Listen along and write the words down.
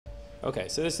Okay,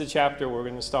 so this is a chapter we're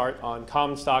going to start on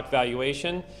common stock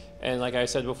valuation. And like I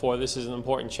said before, this is an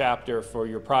important chapter for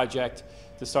your project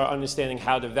to start understanding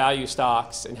how to value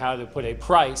stocks and how to put a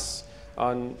price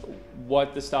on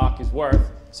what the stock is worth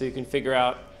so you can figure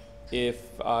out if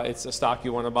it's a stock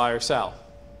you want to buy or sell.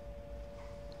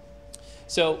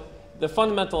 So the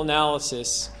fundamental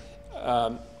analysis,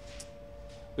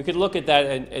 we could look at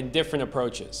that in different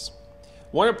approaches.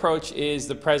 One approach is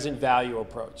the present value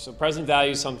approach. So present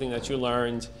value is something that you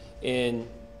learned in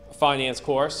a finance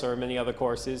course or many other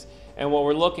courses. And what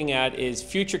we're looking at is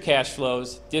future cash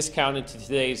flows discounted to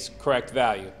today's correct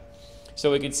value.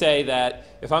 So we could say that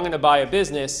if I'm going to buy a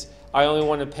business, I only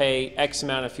want to pay X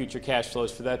amount of future cash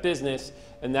flows for that business,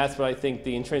 and that's what I think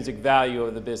the intrinsic value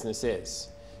of the business is.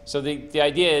 So the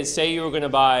idea is, say you were going to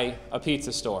buy a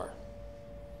pizza store.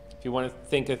 If you want to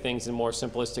think of things in more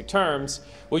simplistic terms,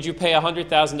 would you pay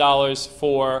 $100,000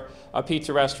 for a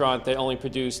pizza restaurant that only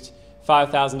produced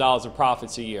 $5,000 of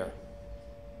profits a year?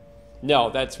 No,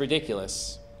 that's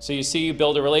ridiculous. So you see, you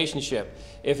build a relationship.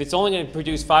 If it's only going to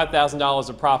produce $5,000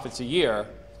 of profits a year,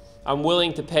 I'm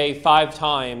willing to pay 5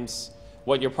 times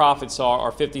what your profits are,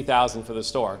 or $50,000 for the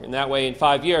store. And that way, in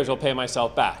 5 years, I'll pay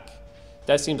myself back.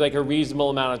 That seems like a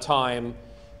reasonable amount of time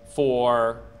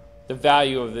for the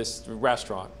value of this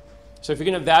restaurant. So if you're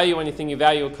going to value anything, you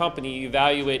value a company, you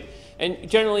value it. And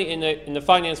generally in the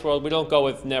finance world, we don't go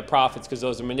with net profits because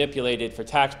those are manipulated for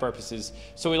tax purposes.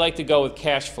 So we like to go with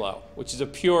cash flow, which is a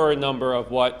pure number of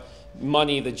what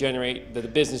money that the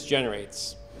business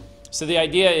generates. So the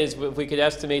idea is if we could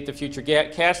estimate the future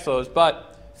cash flows,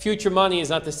 but future money is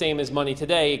not the same as money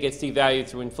today. It gets devalued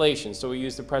through inflation. So we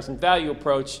use the present value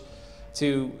approach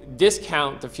to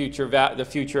discount the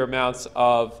future amounts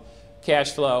of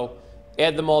cash flow,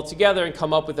 add them all together, and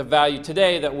come up with a value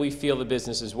today that we feel the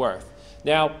business is worth.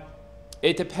 Now,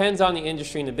 it depends on the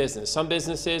industry and the business. Some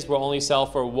businesses will only sell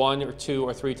for 1 or 2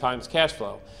 or 3 times cash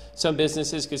flow. Some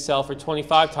businesses could sell for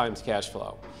 25 times cash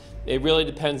flow. It really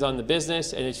depends on the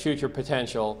business and its future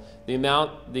potential, the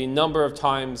number of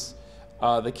times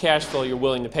the cash flow you're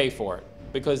willing to pay for it.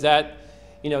 Because that,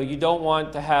 you don't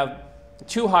want to have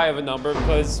too high of a number,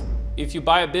 because if you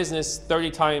buy a business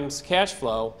 30 times cash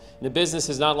flow and the business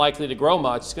is not likely to grow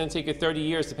much, it's going to take you 30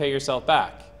 years to pay yourself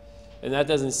back. And that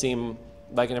doesn't seem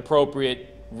like an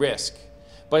appropriate risk.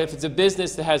 But if it's a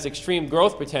business that has extreme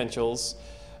growth potentials,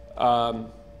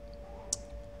 then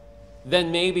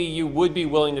maybe you would be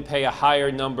willing to pay a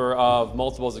higher number of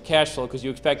multiples of cash flow because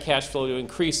you expect cash flow to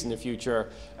increase in the future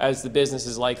as the business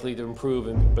is likely to improve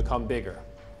and become bigger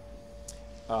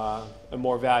and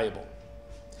more valuable.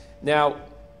 Now,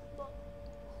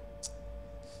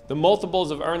 the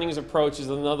multiples of earnings approach is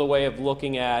another way of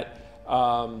looking at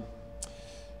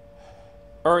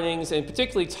earnings, and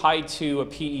particularly tied to a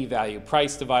PE value,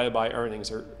 price divided by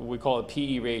earnings, or we call it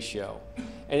PE ratio.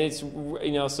 And it's,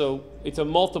 so it's a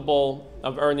multiple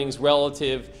of earnings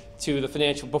relative to the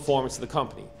financial performance of the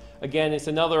company. Again, it's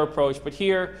another approach, but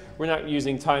here we're not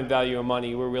using time value of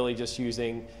money. We're really just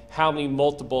using how many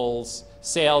multiples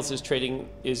sales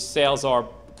are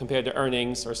compared to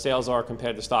earnings, or sales are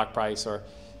compared to stock price, or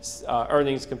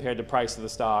earnings compared to price of the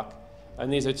stock.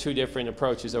 And these are 2 different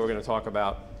approaches that we're going to talk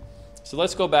about. So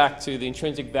let's go back to the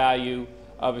intrinsic value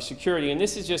of a security. And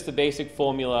this is just the basic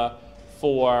formula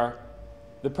for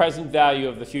the present value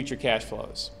of the future cash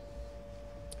flows.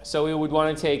 So we would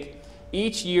want to take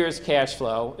each year's cash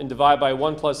flow and divide by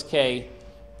 1 plus k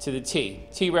to the t.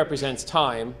 T represents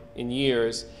time in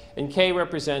years, and k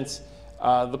represents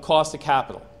the cost of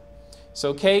capital.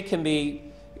 So k can be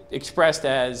expressed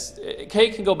as,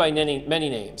 k can go by many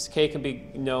names. K can be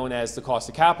known as the cost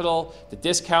of capital, the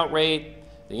discount rate,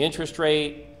 the interest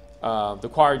rate, the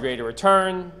required rate of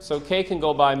return. So k can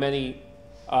go by many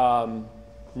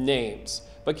names.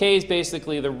 But k is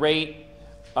basically the rate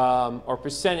or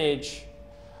percentage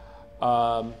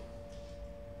that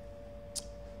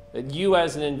you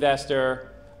as an investor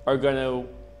are going to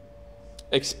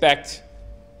expect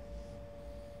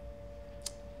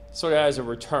sort of as a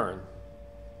return.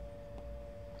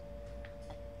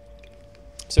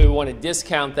 So we want to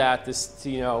discount that,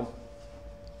 and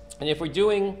if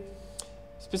we're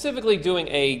specifically doing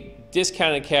a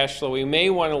discounted cash flow, we may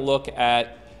want to look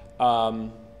at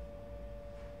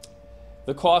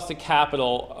the cost of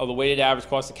capital, or the weighted average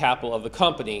cost of capital of the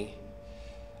company,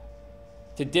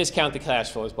 to discount the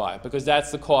cash flows by, because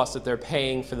that's the cost that they're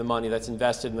paying for the money that's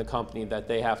invested in the company that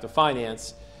they have to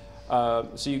finance.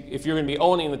 If you're going to be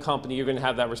owning the company, you're going to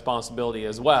have that responsibility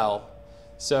as well.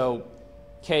 So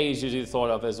K is usually thought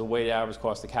of as a weighted average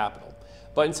cost of capital.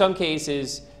 But in some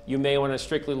cases, you may want to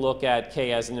strictly look at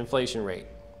K as an inflation rate.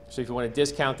 So if you want to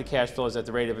discount the cash flows at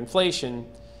the rate of inflation,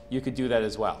 you could do that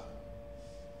as well.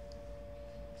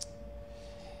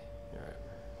 All right.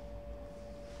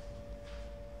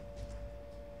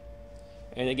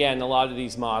 And again, a lot of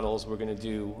these models we're going to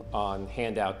do on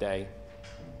handout day.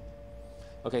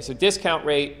 Okay, so discount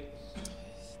rate.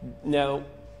 Now,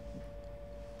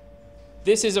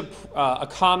 this is a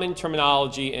common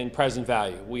terminology in present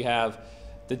value. We have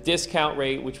the discount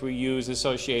rate, which we use in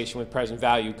association with present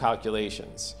value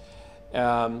calculations.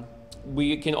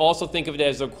 We can also think of it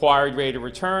as the required rate of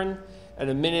return and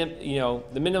the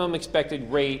minimum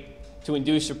expected rate to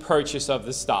induce a purchase of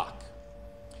the stock.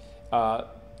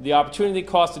 The opportunity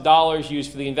cost of dollars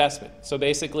used for the investment. So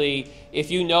basically,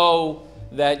 if you know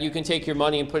that you can take your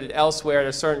money and put it elsewhere at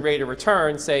a certain rate of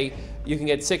return, say you can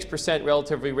get 6%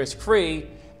 relatively risk-free,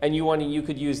 and you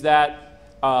could use that,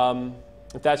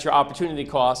 if that's your opportunity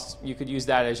cost, you could use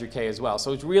that as your K as well.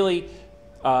 So it's really,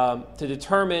 to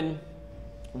determine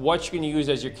what you're going to use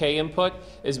as your K input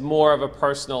is more of a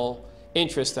personal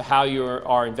interest to how you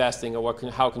are investing or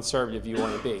how conservative you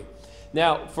want to be.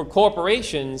 Now, for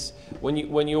corporations, when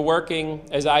you're working,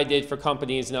 as I did for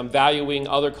companies, and I'm valuing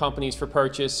other companies for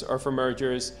purchase or for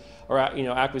mergers or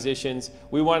acquisitions,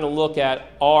 we want to look at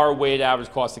our weighted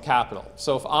average cost of capital.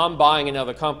 So if I'm buying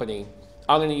another company,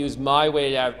 I'm going to use my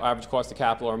weighted average cost of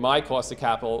capital or my cost of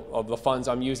capital of the funds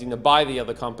I'm using to buy the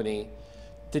other company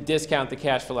to discount the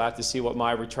cash flow out to see what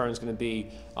my return is going to be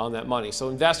on that money. So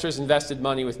investors invested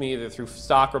money with me either through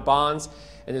stock or bonds,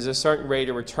 and there's a certain rate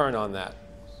of return on that.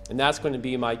 And that's going to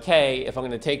be my K if I'm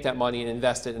going to take that money and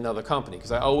invest it in another company,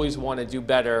 because I always want to do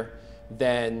better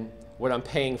than what I'm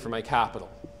paying for my capital.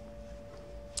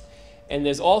 And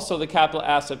there's also the capital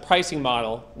asset pricing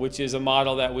model, which is a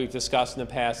model that we've discussed in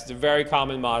the past. It's a very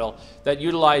common model that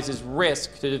utilizes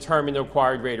risk to determine the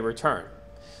required rate of return.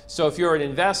 So if you're an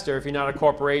investor, if you're not a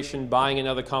corporation buying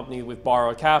another company with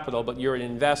borrowed capital, but you're an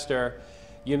investor,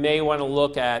 you may want to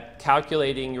look at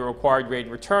calculating your required rate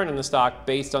of return on the stock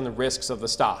based on the risks of the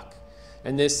stock.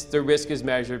 And the risk is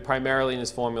measured primarily in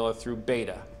this formula through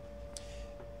beta.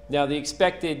 Now the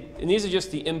expected, and these are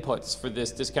just the inputs for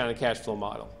this discounted cash flow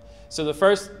model. So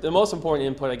the most important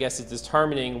input, I guess, is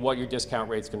determining what your discount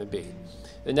rate is going to be.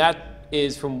 And that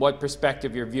is from what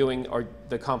perspective you're viewing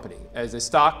the company.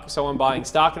 As someone buying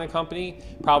stock in a company,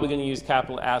 probably going to use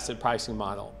capital asset pricing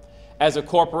model. As a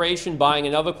corporation buying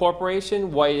another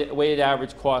corporation, weighted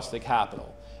average cost of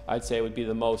capital, I'd say would be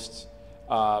the most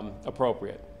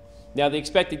appropriate. Now the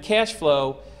expected cash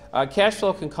flow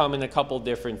can come in a couple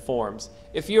different forms.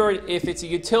 If it's a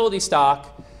utility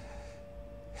stock,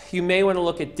 you may want to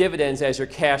look at dividends as your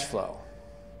cash flow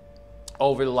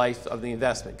over the life of the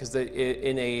investment, because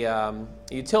in a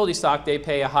utility stock, they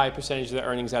pay a high percentage of their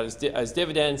earnings out as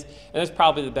dividends, and that's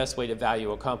probably the best way to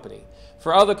value a company.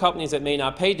 For other companies that may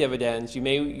not pay dividends,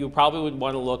 you probably would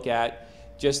want to look at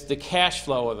just the cash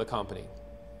flow of the company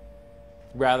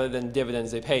rather than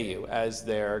dividends they pay you as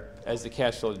the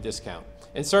cash flow to discount.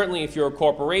 And certainly if you're a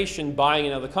corporation buying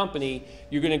another company,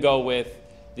 you're going to go with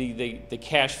the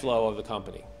cash flow of the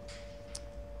company.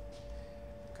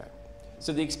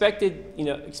 So the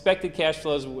expected cash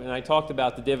flows, when I talked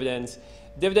about the dividends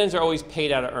are always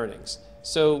paid out of earnings.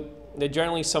 So they're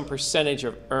generally some percentage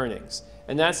of earnings.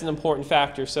 And that's an important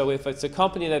factor. So if it's a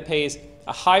company that pays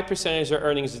a high percentage of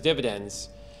earnings as dividends,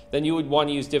 then you would want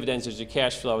to use dividends as your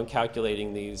cash flow in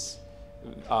calculating these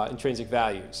intrinsic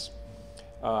values.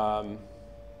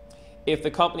 If the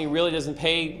company really doesn't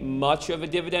pay much of a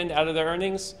dividend out of their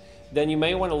earnings, then you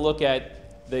may want to look at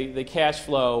the cash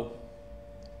flow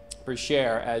per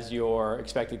share as your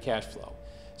expected cash flow.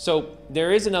 So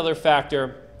there is another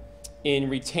factor in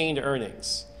retained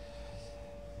earnings.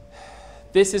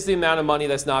 This is the amount of money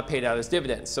that's not paid out as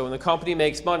dividends. So when the company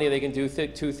makes money, they can do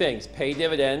two things: pay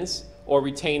dividends or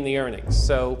retain the earnings.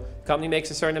 So the company makes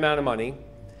a certain amount of money,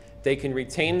 they can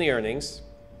retain the earnings,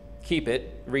 keep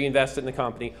it, reinvest it in the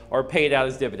company, or pay it out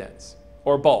as dividends,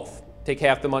 or both. Take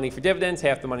half the money for dividends,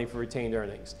 half the money for retained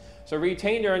earnings. So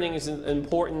retained earnings is an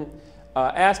important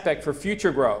aspect for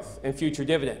future growth and future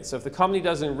dividends. So if the company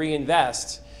doesn't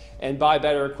reinvest and buy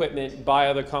better equipment, buy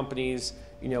other companies,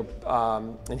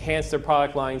 enhance their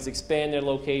product lines, expand their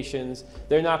locations,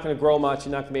 they're not going to grow much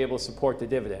and not going to be able to support the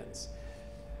dividends.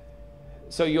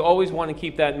 So you always want to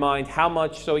keep that in mind. How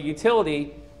much? So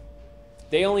utility,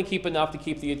 they only keep enough to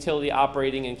keep the utility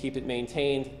operating and keep it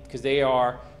maintained because they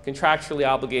are contractually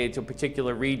obligated to a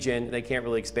particular region and they can't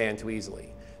really expand too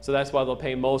easily. So that's why they'll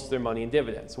pay most of their money in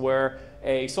dividends, where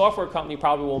a software company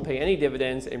probably won't pay any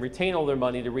dividends and retain all their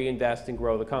money to reinvest and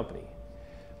grow the company.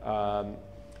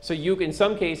 So in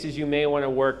some cases, you may want to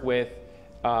work with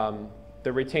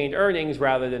the retained earnings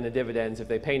rather than the dividends if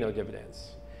they pay no dividends.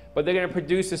 but they're going to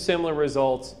produce a similar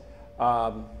result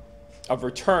of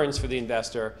returns for the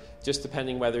investor, just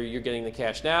depending whether you're getting the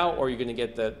cash now or you're going to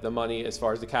get the money as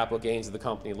far as the capital gains of the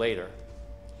company later.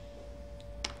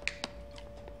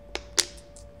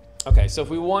 Okay, so if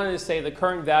we wanted to say the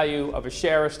current value of a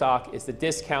share of stock is the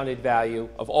discounted value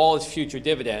of all its future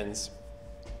dividends,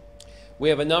 we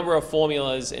have a number of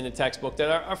formulas in the textbook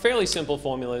that are fairly simple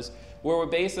formulas where we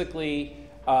basically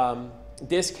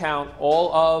discount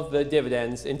all of the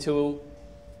dividends into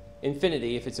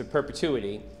infinity if it's a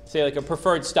perpetuity. Say like a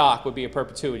preferred stock would be a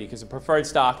perpetuity because a preferred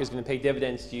stock is going to pay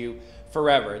dividends to you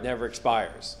forever. It never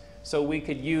expires. So we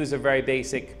could use a very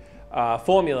basic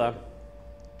formula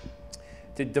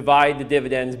to divide the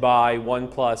dividends by 1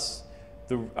 plus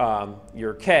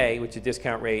your K, which is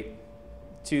discount rate,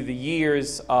 to the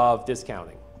years of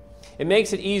discounting. It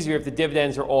makes it easier if the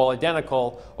dividends are all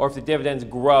identical or if the dividends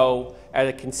grow at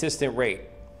a consistent rate.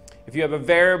 If you have a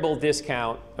variable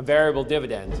discount, a variable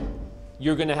dividend,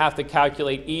 you're going to have to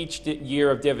calculate each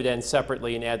year of dividends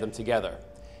separately and add them together.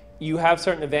 You have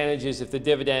certain advantages if the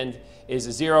dividend is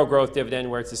a zero growth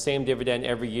dividend where it's the same dividend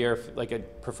every year like a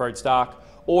preferred stock,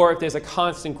 or if there's a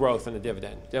constant growth in the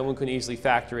dividend. Then one can easily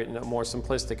factor it in a more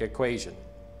simplistic equation.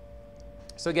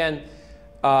 So again,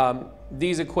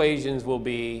 these equations will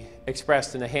be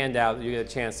expressed in a handout that you get a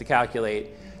chance to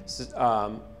calculate.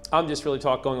 I'm just really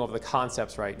going over the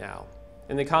concepts right now.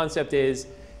 And the concept is,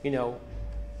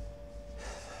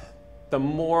 the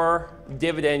more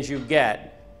dividends you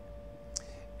get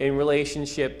in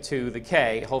relationship to the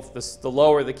K, the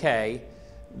lower the K,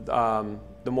 the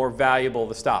more valuable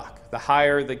the stock. The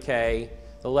higher the K,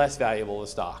 the less valuable the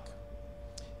stock.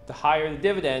 The higher the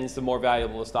dividends, the more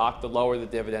valuable the stock. The lower the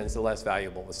dividends, the less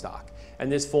valuable the stock.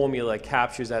 And this formula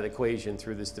captures that equation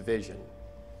through this division.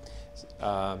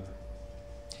 Now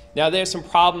there's some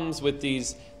problems with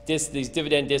these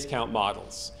dividend discount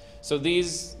models. So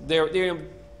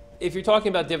if you're talking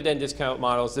about dividend discount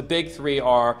models, the big three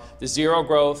are the zero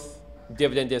growth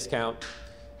dividend discount,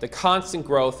 the constant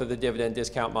growth of the dividend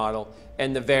discount model,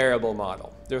 and the variable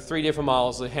model. There are 3 different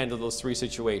models that handle those 3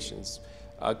 situations.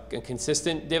 A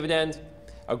consistent dividend,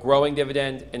 a growing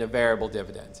dividend, and a variable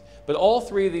dividend. But all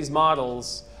 3 of these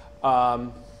models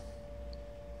have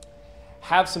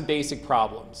some basic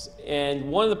problems.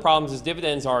 And one of the problems is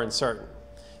dividends are uncertain.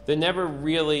 They're never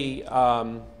really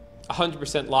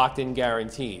 100% locked in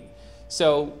guaranteed.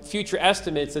 So future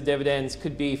estimates of dividends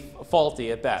could be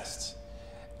faulty at best.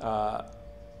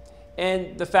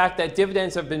 And the fact that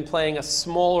dividends have been playing a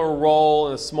smaller role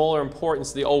and a smaller importance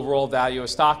to the overall value of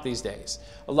stock these days.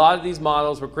 A lot of these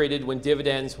models were created when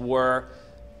dividends were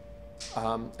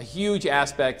a huge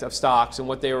aspect of stocks and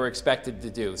what they were expected to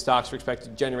do. Stocks were expected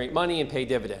to generate money and pay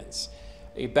dividends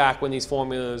back when these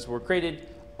formulas were created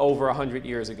over 100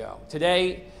 years ago.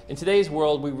 Today, in today's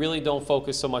world, we really don't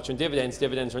focus so much on dividends.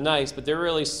 Dividends are nice, but they're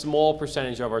really a small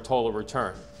percentage of our total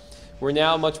return. We're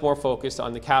now much more focused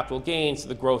on the capital gains,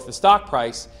 the growth of the stock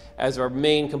price, as our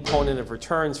main component of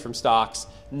returns from stocks,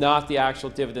 not the actual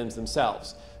dividends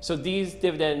themselves. So these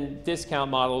dividend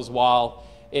discount models, while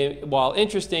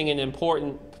interesting and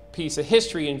important piece of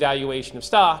history and valuation of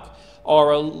stock,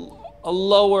 are a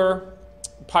lower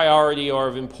priority or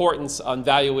of importance on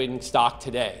valuating stock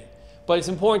today. But it's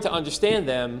important to understand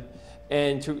them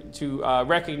and to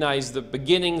recognize the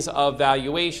beginnings of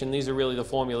valuation. These are really the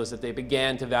formulas that they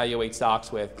began to evaluate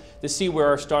stocks with, to see where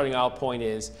our starting out point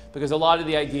is, because a lot of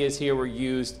the ideas here were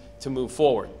used to move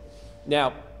forward.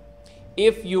 Now,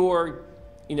 if you're,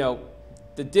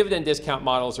 the dividend discount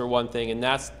models are one thing, and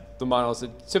that's the models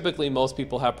that typically most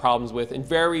people have problems with, and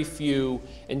very few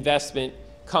investment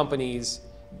companies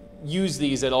use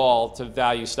these at all to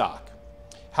value stock.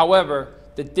 However,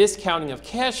 the discounting of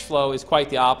cash flow is quite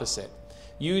the opposite.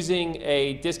 Using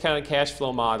a discounted cash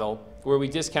flow model where we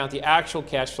discount the actual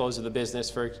cash flows of the business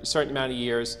for a certain amount of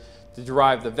years to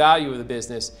derive the value of the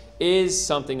business is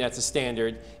something that's a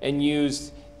standard and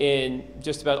used in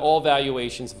just about all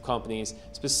valuations of companies,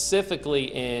 specifically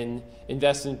in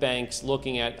investment banks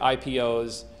looking at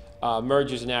IPOs,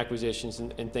 mergers and acquisitions,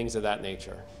 and things of that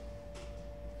nature.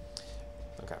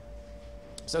 Okay.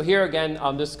 So here again,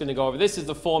 I'm just going to go over, this is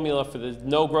the formula for the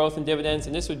no growth in dividends,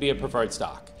 and this would be a preferred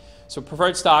stock. So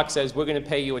preferred stock says we're going to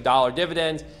pay you $1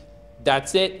 dividend.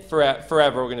 That's it,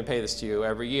 forever we're going to pay this to you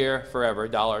every year, forever,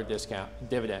 $1 discount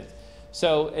dividend.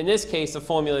 So in this case, the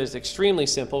formula is extremely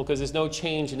simple because there's no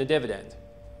change in the dividend.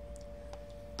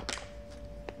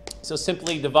 So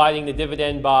simply dividing the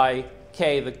dividend by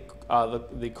K,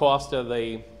 the cost of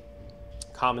the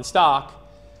common stock,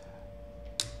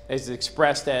 is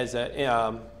expressed as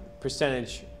a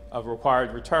percentage of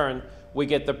required return, we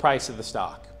get the price of the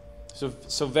stock.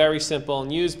 So very simple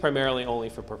and used primarily only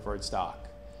for preferred stock.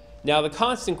 Now the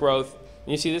constant growth,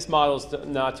 and you see this model is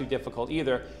not too difficult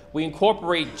either. We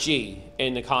incorporate G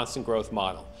in the constant growth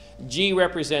model. G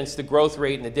represents the growth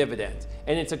rate in the dividend,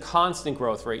 and it's a constant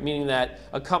growth rate, meaning that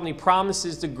a company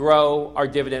promises to grow our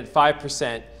dividend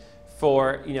 5%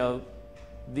 for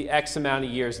the X amount of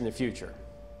years in the future.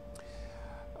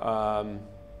 So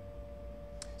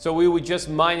we would just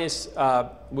minus,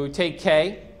 we would take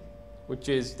K, which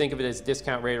is, think of it as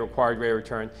discount rate or required rate of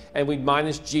return, and we'd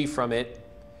minus G from it,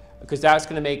 because that's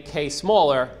going to make K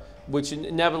smaller, which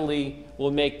inevitably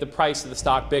will make the price of the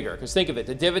stock bigger. Because think of it,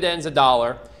 the dividend's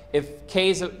 $1. If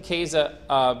K's say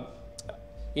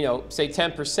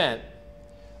 10%,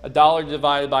 $1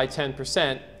 divided by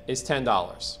 10% is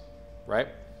 $10, right?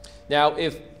 Now,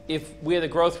 if we had a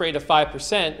growth rate of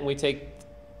 5% and we take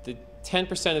the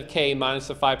 10% of K minus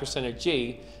the 5% of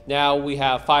G, now we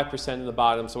have 5% in the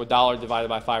bottom, so $1 divided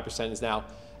by 5% is now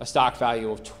a stock value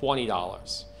of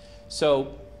 $20.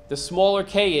 So the smaller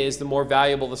K is, the more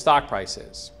valuable the stock price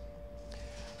is.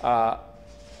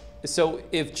 So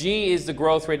if G is the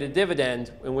growth rate of dividend,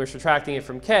 and we're subtracting it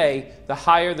from K, the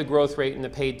higher the growth rate in the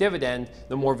paid dividend,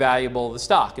 the more valuable the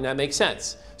stock, and that makes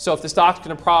sense. So if the stock's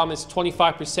going to promise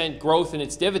 25% growth in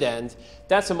its dividend,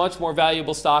 that's a much more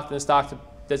valuable stock than a stock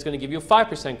that's going to give you a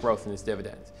 5% growth in its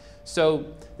dividend. So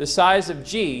the size of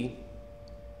G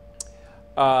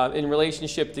in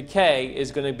relationship to K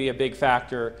is going to be a big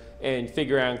factor in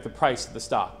figuring out the price of the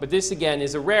stock. But this, again,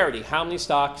 is a rarity. How many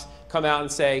stocks come out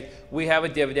and say, we have a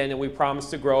dividend and we promise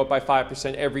to grow it by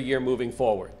 5% every year moving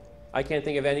forward? I can't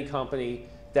think of any company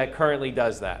that currently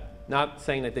does that. Not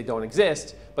saying that they don't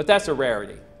exist, but that's a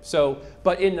rarity. So,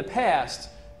 but in the past,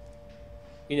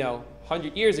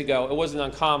 100 years ago, it wasn't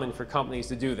uncommon for companies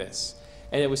to do this.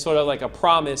 And it was sort of like a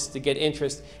promise to get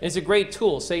interest. And it's a great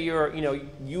tool. Say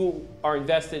you are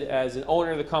invested as an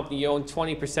owner of the company, you own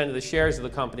 20% of the shares of the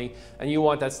company, and you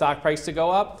want that stock price to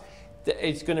go up.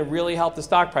 It's going to really help the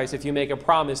stock price if you make a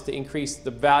promise to increase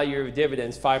the value of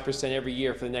dividends 5% every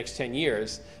year for the next 10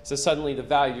 years. So suddenly the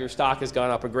value of your stock has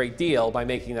gone up a great deal by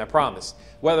making that promise.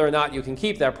 Whether or not you can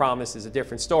keep that promise is a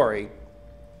different story.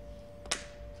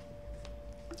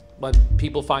 But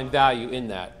people find value in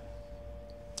that.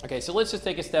 Okay, so let's just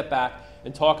take a step back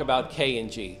and talk about K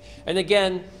and G. And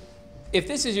again, if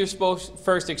this is your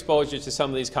first exposure to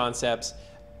some of these concepts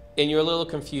and you're a little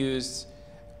confused,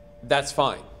 that's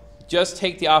fine. Just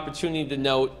take the opportunity to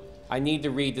note, I need to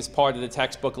read this part of the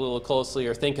textbook a little closely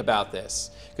or think about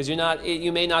this. Because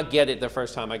you may not get it the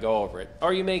first time I go over it,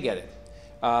 or you may get it.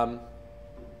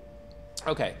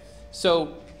 Okay,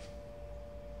 so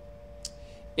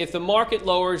if the market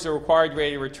lowers the required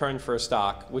rate of return for a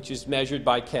stock, which is measured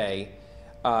by K,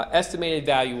 estimated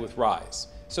value will rise.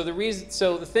 So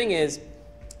the thing is,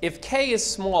 if K is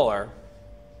smaller,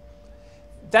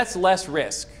 that's less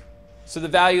risk. So the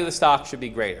value of the stock should be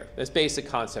greater. That's basic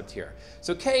concept here.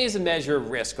 So K is a measure of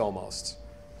risk almost.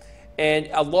 And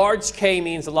a large K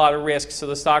means a lot of risk, so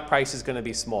the stock price is going to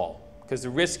be small. Because the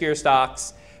riskier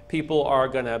stocks, people are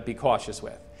going to be cautious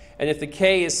with. And if the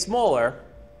K is smaller,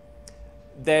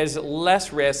 there's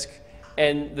less risk,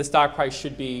 and the stock price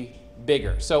should be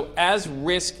bigger. So as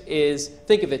risk is,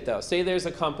 think of it though, say there's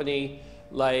a company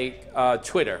like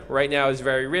Twitter. Right now is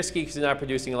very risky because they're not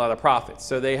producing a lot of profits.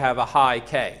 So they have a high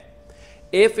K.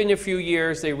 If in a few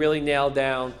years they really nail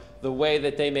down the way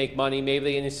that they make money, maybe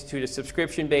they institute a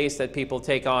subscription base that people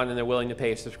take on and they're willing to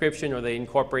pay a subscription, or they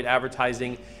incorporate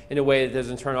advertising in a way that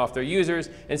doesn't turn off their users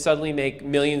and suddenly make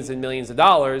millions and millions of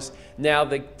dollars, now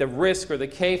the risk or the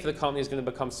K for the company is going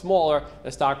to become smaller,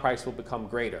 the stock price will become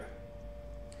greater.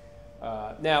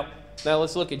 Now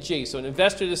let's look at G. So an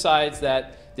investor decides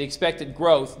that the expected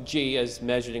growth, G as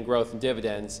measured in growth and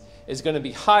dividends, is going to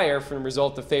be higher from the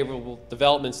result of favorable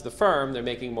developments to the firm. They're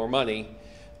making more money.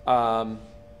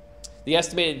 The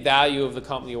estimated value of the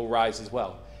company will rise as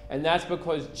well. And that's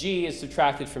because G is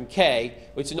subtracted from K,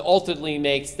 which ultimately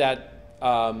makes that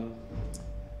the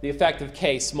effect of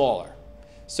K smaller.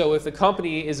 So if the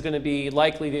company is going to be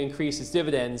likely to increase its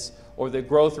dividends, or the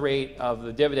growth rate of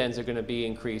the dividends are going to be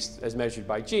increased as measured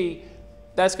by G,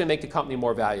 that's going to make the company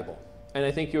more valuable. And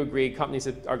I think you agree, companies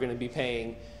that are going to be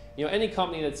paying, any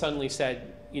company that suddenly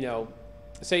said,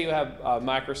 say you have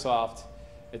Microsoft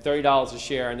at $30 a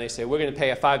share, and they say, we're going to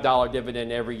pay a $5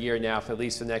 dividend every year now for at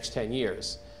least the next 10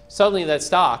 years. Suddenly that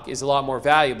stock is a lot more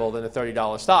valuable than a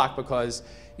 $30 stock, because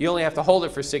you only have to hold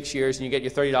it for 6 years and you get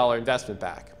your $30 investment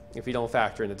back if you don't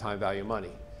factor in the time value of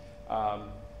money.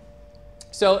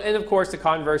 And of course the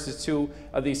converse is true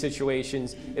of these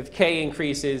situations. If K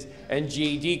increases and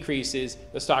G decreases,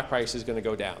 the stock price is going to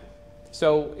go down.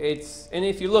 So it's, and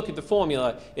if you look at the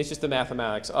formula, it's just the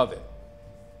mathematics of it.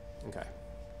 Okay.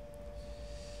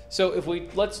 So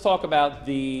if let's talk about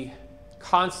the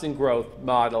constant growth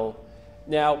model.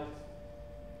 Now,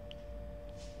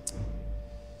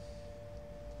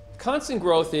 constant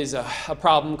growth is a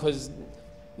problem because,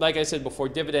 like I said before,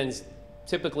 dividends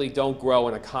typically don't grow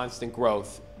in a constant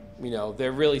growth. You know,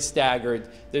 they're really staggered.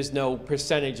 There's no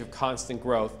percentage of constant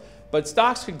growth. But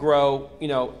stocks could grow, you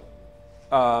know,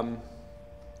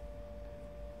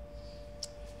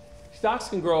 stocks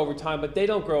can grow over time, but they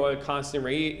don't grow at a constant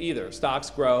rate either. Stocks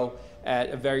grow at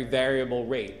a very variable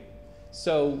rate.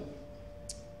 So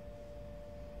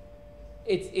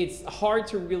it's hard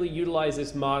to really utilize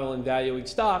this model in valuing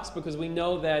stocks because we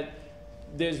know that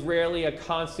there's rarely a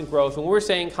constant growth. When we're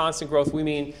saying constant growth, we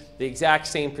mean the exact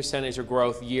same percentage of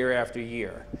growth year after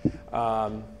year.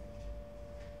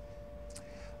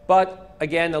 But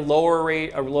again, a lower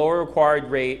required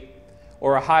rate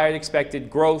or a higher expected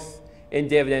growth in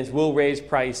dividends will raise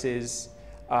prices.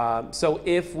 So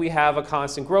if we have a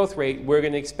constant growth rate, we're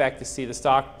going to expect to see the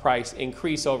stock price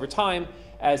increase over time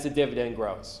as the dividend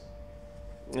grows.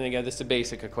 And again, this is a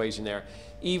basic equation there,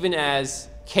 even as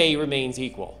K remains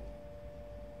equal.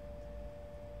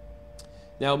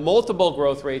 Now, multiple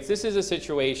growth rates, this is a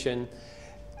situation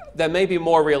that may be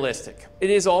more realistic. It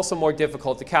is also more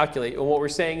difficult to calculate. And what we're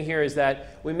saying here is that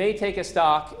we may take a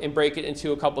stock and break it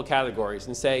into a couple of categories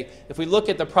and say, if we look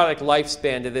at the product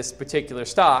lifespan of this particular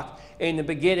stock, in the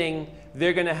beginning,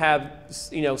 they're going to have,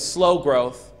 you know, slow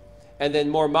growth, and then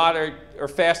more moderate or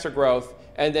faster growth,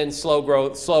 and then slower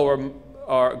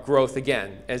growth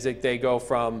again as they go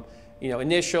from, you know,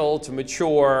 initial to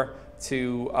mature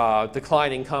to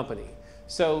declining company.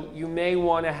 So you may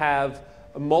want to have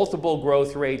multiple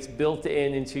growth rates built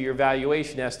into your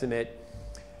valuation estimate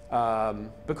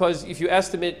because if you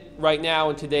estimate right now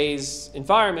in today's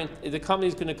environment, the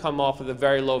company's going to come off with a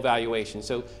very low valuation.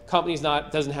 So company's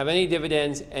doesn't have any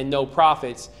dividends and no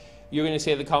profits. You're going to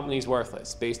say the company's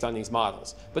worthless based on these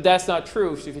models. But that's not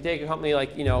true. So if you take a company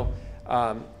like, you know,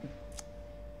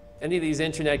 any of these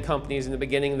internet companies in the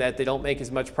beginning that they don't make as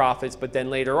much profits, but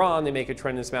then later on they make a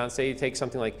tremendous amount. Say you take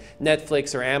something like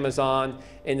Netflix or Amazon.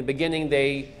 In the beginning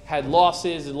they had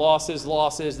losses and losses,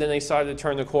 losses. Then they started to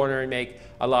turn the corner and make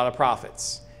a lot of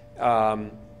profits.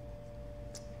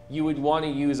 You would want to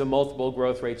use a multiple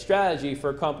growth rate strategy for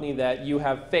a company that you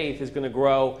have faith is going to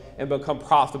grow and become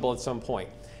profitable at some point.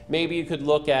 Maybe you could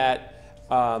look at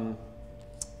the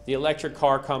electric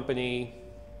car company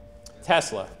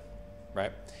Tesla,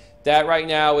 right? That right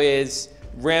now is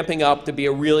ramping up to be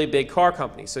a really big car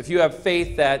company. So if you have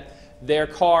faith that their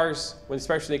cars, when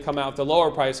especially they come out, the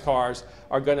lower priced cars,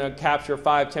 are going to capture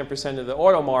 5–10% of the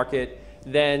auto market,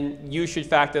 then you should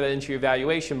factor that into your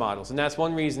valuation models. And that's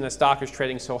one reason the stock is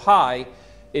trading so high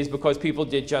is because people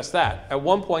did just that. At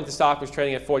one point, the stock was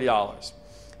trading at $40.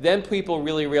 Then people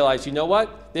really realized, you know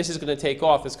what? This is going to take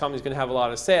off. This company's going to have a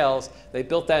lot of sales. They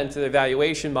built that into their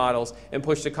valuation models and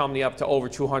pushed the company up to over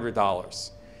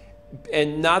 $200.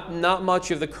 And not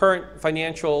much of the current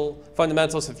financial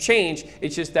fundamentals have changed.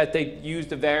 It's just that they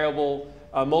used a variable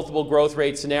multiple growth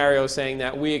rate scenario saying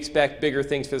that we expect bigger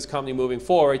things for this company moving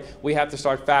forward. We have to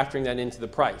start factoring that into the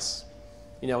price.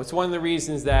 You know, it's one of the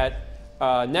reasons that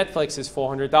Netflix is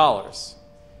 $400.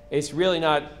 It's really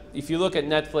not, if you look at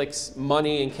Netflix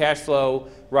money and cash flow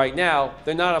right now,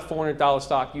 they're not a $400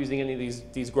 stock using any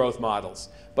of these growth models.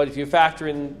 But if you factor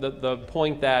in the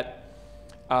point that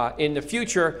in the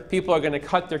future, people are going to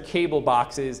cut their cable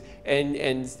boxes and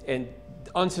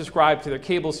unsubscribe to their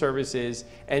cable services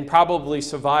and probably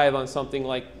survive on something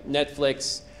like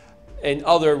Netflix and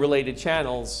other related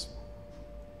channels.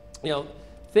 You know,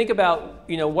 think about,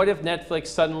 you know, what if Netflix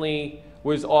suddenly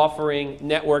was offering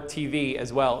network TV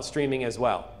as well, streaming as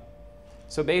well?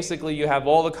 So basically, you have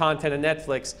all the content of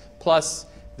Netflix plus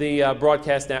the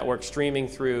broadcast network streaming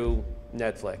through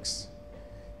Netflix.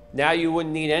 Now you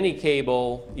wouldn't need any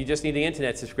cable, you just need the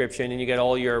internet subscription and you get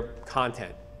all your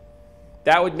content.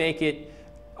 That would make it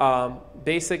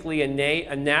basically a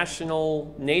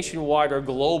nationwide or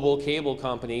global cable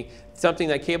company, something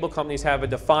that cable companies have a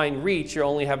defined reach, you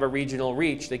only have a regional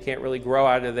reach. They can't really grow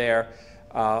out of their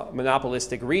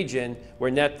monopolistic region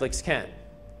where Netflix can.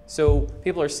 So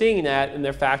people are seeing that and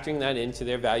they're factoring that into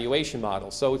their valuation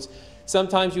model. So it's,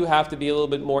 sometimes you have to be a little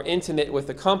bit more intimate with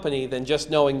the company than just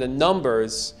knowing the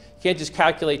numbers. You can't just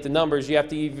calculate the numbers. You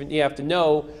have to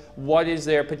know what is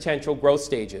their potential growth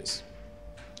stages.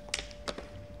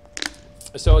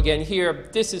 So again, here,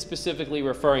 this is specifically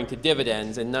referring to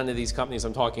dividends, and none of these companies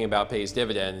I'm talking about pays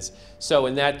dividends. So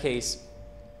in that case,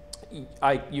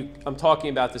 I'm talking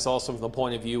about this also from the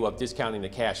point of view of discounting the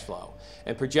cash flow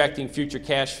and projecting future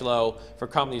cash flow for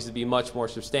companies to be much more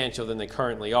substantial than they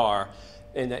currently are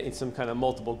in some kind of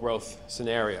multiple growth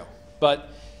scenario. But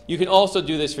you can also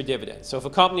do this for dividends. So if a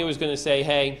company was going to say,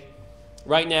 hey,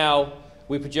 right now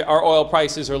our oil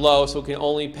prices are low, so we can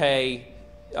only pay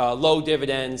low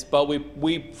dividends, but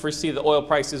we foresee the oil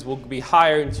prices will be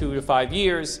higher in 2 to 5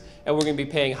 years, and we're going to be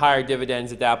paying higher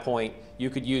dividends at that point. You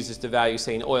could use this to value,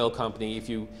 say, an oil company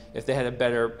if they had a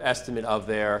better estimate of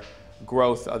their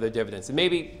growth of their dividends. And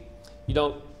maybe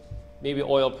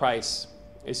oil price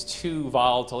is too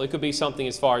volatile. It could be something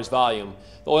as far as volume.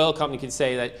 The oil company could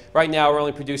say that right now we're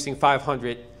only producing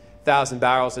 500,000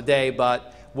 barrels a day,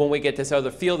 but when we get this other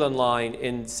field online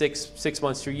in six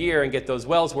months to a year and get those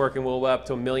wells working, we'll be up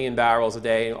to 1 million barrels a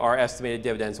day, and our estimated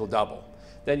dividends will double.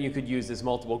 Then you could use this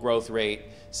multiple growth rate,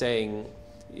 saying,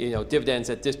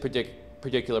 dividends at this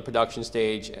particular production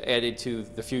stage added to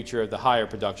the future of the higher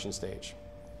production stage.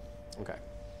 Okay,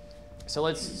 so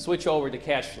let's switch over to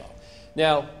cash flow.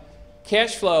 Now,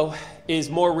 cash flow is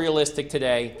more realistic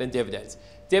today than dividends.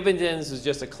 Dividends is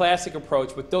just a classic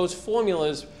approach, but those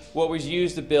formulas what was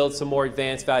used to build some more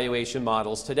advanced valuation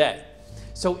models today.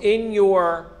 So in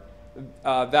your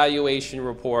valuation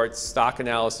reports, stock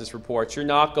analysis reports, you're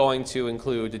not going to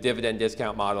include the dividend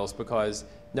discount models because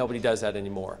nobody does that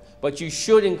anymore. But you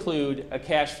should include a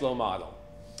cash flow model.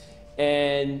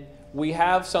 And we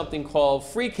have something called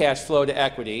free cash flow to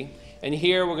equity. And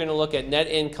here we're going to look at net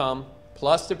income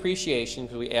plus depreciation,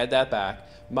 because we add that back,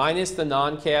 minus the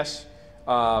non-cash,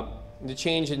 the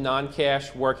change in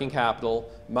non-cash working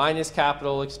capital, minus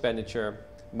capital expenditure,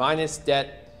 minus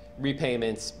debt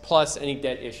repayments, plus any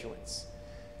debt issuance.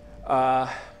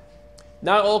 Not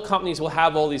all companies will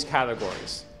have all these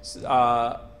categories.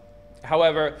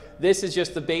 However, this is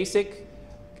just the basic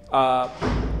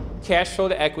cash flow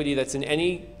to equity that's in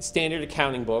any standard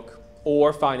accounting book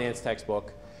or finance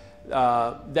textbook.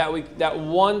 That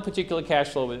one particular cash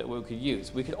flow that we could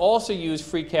use. We could also use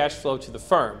free cash flow to the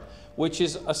firm, which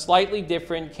is a slightly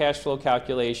different cash flow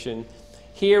calculation.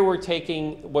 Here we're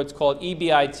taking what's called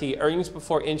EBIT, earnings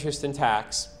before interest and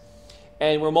tax,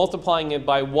 and we're multiplying it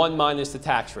by 1 minus the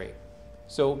tax rate.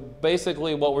 So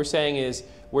basically what we're saying is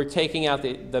we're taking out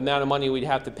the amount of money we'd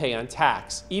have to pay on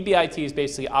tax. EBIT is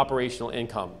basically operational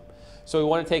income. So we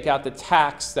want to take out the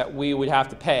tax that we would have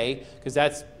to pay, because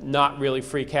that's not really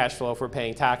free cash flow if we're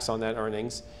paying tax on that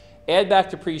earnings. Add back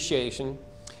depreciation.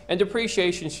 And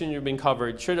depreciation should have been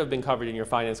covered in your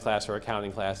finance class or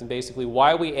accounting class. And basically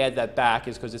why we add that back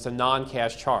is because it's a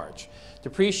non-cash charge.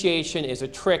 Depreciation is a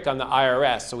trick on the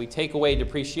IRS, so we take away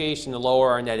depreciation to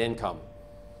lower our net income,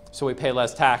 so we pay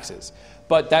less taxes.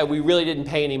 But that we really didn't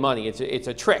pay any money. It's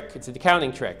a trick. It's an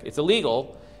accounting trick. It's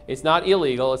illegal. It's not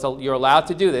illegal. You're allowed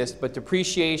to do this, but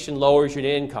depreciation lowers your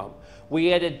net income.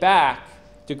 We add it back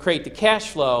to create the cash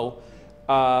flow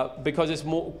because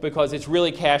it's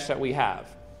really cash that we have.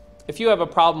 If you have a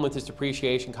problem with this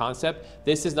depreciation concept,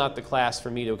 this is not the class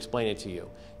for me to explain it to you.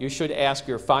 You should ask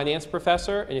your finance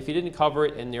professor, and if you didn't cover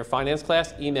it in your finance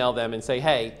class, email them and say,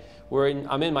 hey,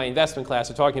 I'm in my investment class,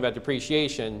 we're talking about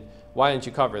depreciation, why didn't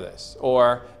you cover this?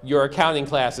 Or your accounting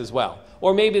class as well.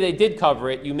 Or maybe they did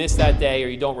cover it, you missed that day, or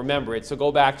you don't remember it, so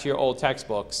go back to your old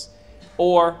textbooks.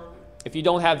 Or if you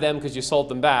don't have them because you sold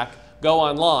them back, go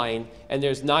online, and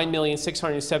there's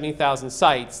 9,670,000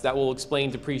 sites that will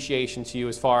explain depreciation to you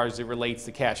as far as it relates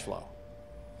to cash flow.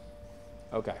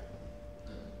 Okay.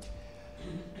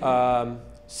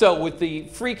 So with the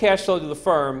free cash flow to the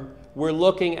firm, we're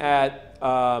looking at,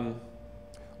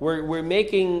 we're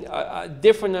making a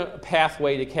different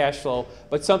pathway to cash flow,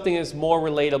 but something that's more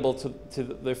relatable to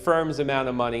the firm's amount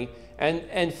of money.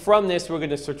 And from this, we're going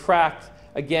to subtract,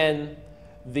 again,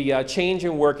 the change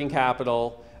in working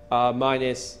capital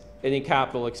minus any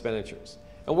capital expenditures.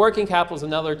 And working capital is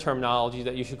another terminology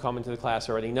that you should come into the class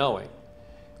already knowing.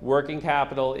 Working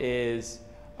capital is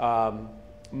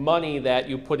money that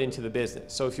you put into the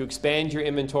business. So if you expand your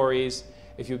inventories,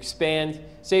 if you expand,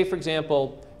 say for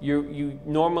example, you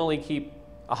normally keep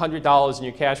 $100 in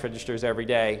your cash registers every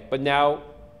day, but now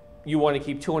you want to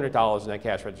keep $200 in that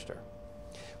cash register.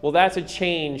 Well, that's a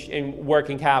change in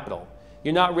working capital.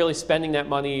 You're not really spending that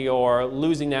money or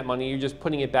losing that money, you're just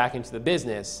putting it back into the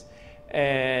business,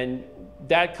 and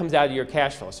that comes out of your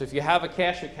cash flow. So if you have a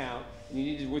cash account and you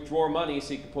need to withdraw money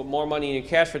so you can put more money in your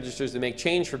cash registers to make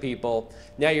change for people,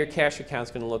 now your cash account's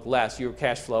going to look less. Your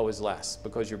cash flow is less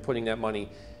because you're putting that money,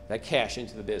 that cash,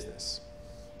 into the business.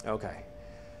 Okay.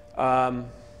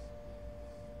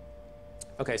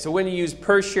 Okay, so we're going to use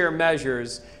per share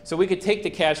measures. So we could take the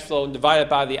cash flow and divide it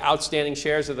by the outstanding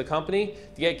shares of the company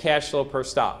to get cash flow per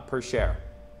stock, per share.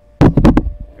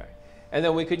 And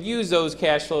then we could use those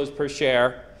cash flows per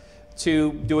share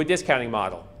to do a discounting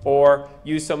model, or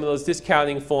use some of those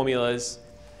discounting formulas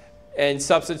and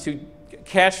substitute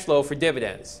cash flow for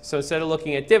dividends. So instead of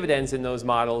looking at dividends in those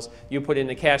models, you put in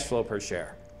the cash flow per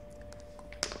share.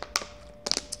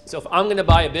 So if I'm going to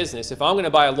buy a business, if I'm going to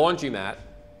buy a laundromat,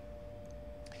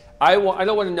 I don't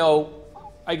want to know.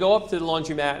 I go up to the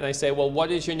laundromat and I say, well,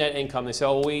 what is your net income? They say,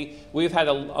 oh, we've had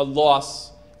a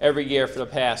loss every year for the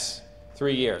past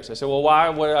 3 years. I said, well, why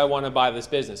would I want to buy this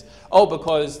business? Oh,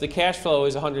 because the cash flow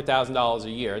is $100,000 a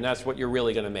year, and that's what you're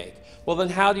really going to make. Well, then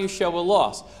how do you show a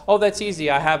loss? Oh, that's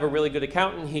easy. I have a really good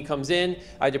accountant. He comes in.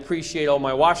 I depreciate all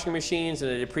my washing machines,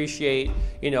 and I depreciate,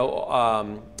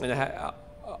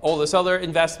 all this other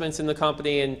investments in the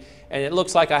company, and it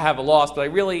looks like I have a loss, but I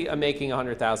really am making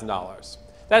 $100,000.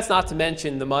 That's not to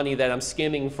mention the money that I'm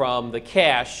skimming from the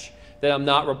cash that I'm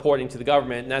not reporting to the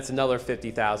government, and that's another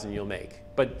 $50,000 you'll make.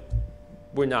 But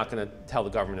we're not going to tell the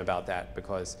government about that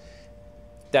because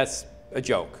that's a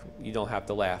joke. You don't have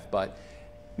to laugh. But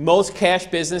most cash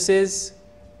businesses,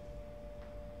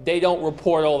 they don't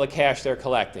report all the cash they're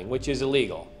collecting, which is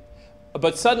illegal.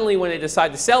 But suddenly when they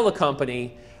decide to sell the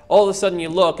company, all of a sudden you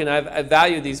look, and I've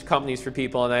valued these companies for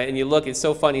people, and you look, it's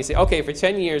so funny, you say, okay, for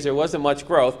 10 years there wasn't much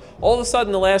growth. All of a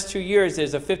sudden the last 2 years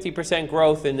there's a 50%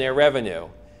 growth in their revenue.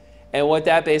 And what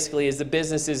that basically is, the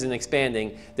business isn't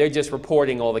expanding. They're just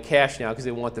reporting all the cash now because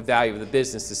they want the value of the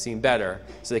business to seem better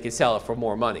so they can sell it for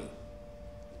more money.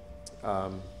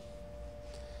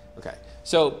 Okay,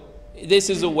 so this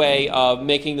is a way of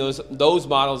making those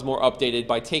models more updated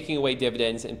by taking away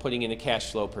dividends and putting in a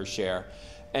cash flow per share.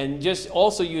 And just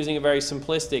also using a very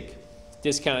simplistic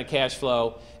discounted cash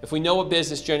flow. If we know a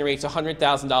business generates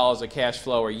 $100,000 of cash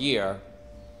flow a year,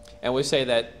 and we say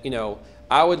that,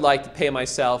 I would like to pay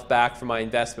myself back for my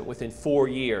investment within 4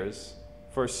 years.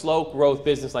 For a slow growth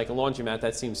business like a laundromat,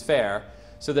 that seems fair.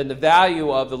 So then the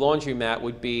value of the laundromat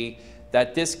would be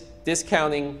that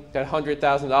discounting that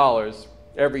 $100,000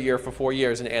 every year for 4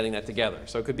 years and adding that together.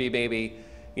 So it could be maybe,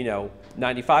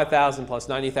 $95,000 plus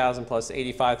 $90,000 plus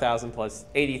 $85,000 plus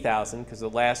 $80,000, because the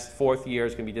last 4th year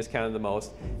is going to be discounted the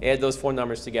most. Add those 4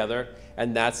 numbers together,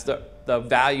 and that's the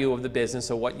value of the business,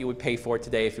 or what you would pay for it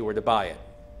today if you were to buy it.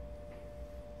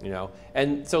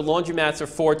 And so laundromats are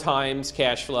 4 times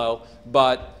cash flow,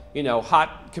 but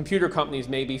hot computer companies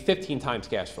may be 15 times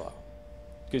cash flow,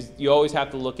 because you always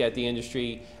have to look at the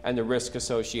industry and the risk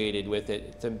associated with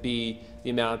it to be the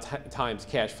amount of times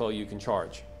cash flow you can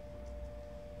charge.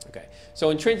 Okay,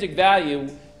 so intrinsic value,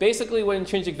 basically what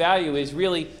intrinsic value is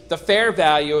really the fair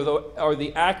value or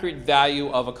the accurate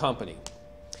value of a company.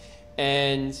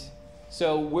 And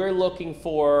so we're looking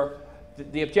for,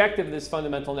 the objective of this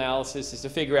fundamental analysis is to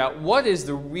figure out what is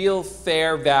the real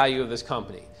fair value of this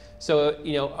company. So,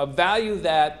 a value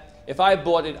that if I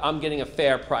bought it, I'm getting a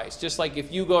fair price. Just like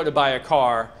if you go to buy a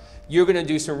car, you're going to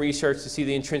do some research to see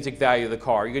the intrinsic value of the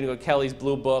car. You're going to go to Kelly's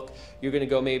Blue Book. You're going to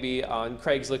go maybe on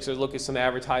Craigslist or look at some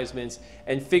advertisements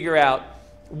and figure out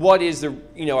what is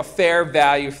a fair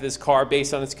value for this car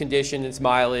based on its condition, its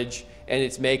mileage, and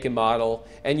its make and model.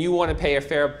 And you want to pay a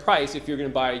fair price if you're going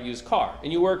to buy a used car.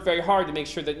 And you work very hard to make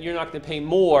sure that you're not going to pay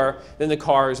more than the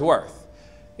car is worth.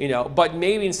 But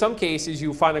maybe in some cases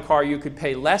you find a car you could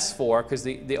pay less for because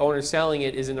the owner selling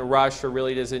it is in a rush or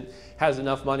really has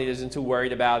enough money, isn't too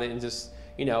worried about it, and just,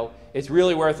 it's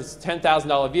really worth, it's a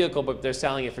 $10,000 vehicle, but they're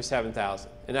selling it for $7,000.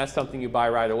 And that's something you buy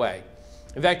right away.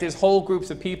 In fact, there's whole groups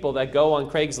of people that go on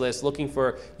Craigslist looking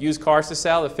for used cars to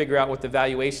sell to figure out what the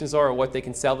valuations are or what they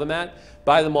can sell them at,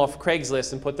 buy them off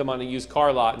Craigslist and put them on a used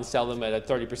car lot and sell them at a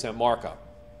 30% markup.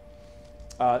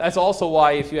 That's also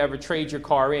why if you ever trade your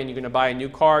car in, you're going to buy a new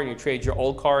car and you trade your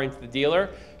old car into the dealer,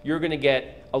 you're going to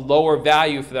get a lower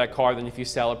value for that car than if you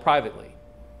sell it privately.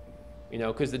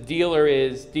 Because the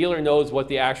dealer knows what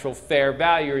the actual fair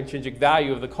value or intrinsic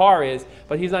value of the car is,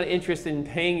 but he's not interested in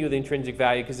paying you the intrinsic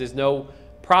value because there's no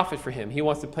profit for him. He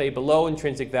wants to pay below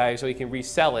intrinsic value so he can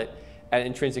resell it at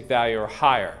intrinsic value or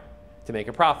higher to make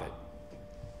a profit.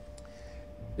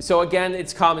 So again,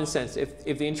 it's common sense. If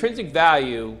the intrinsic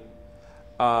value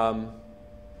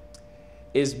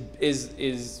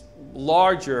is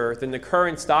larger than the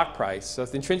current stock price, so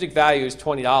if the intrinsic value is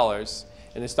 $20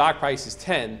 and the stock price is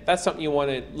 10, that's something you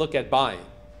want to look at buying.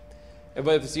 But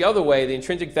if it's the other way, the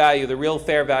intrinsic value, the real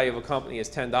fair value of a company is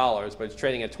 $10, but it's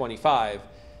trading at 25,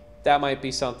 that might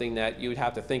be something that you would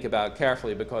have to think about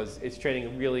carefully because it's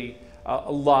trading really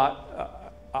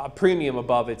a premium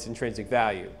above its intrinsic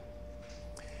value.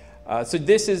 So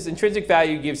this is, intrinsic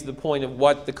value gives the point of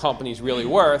what the company is really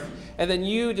worth, and then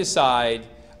you decide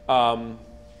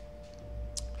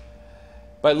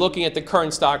by looking at the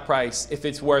current stock price if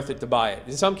it's worth it to buy it.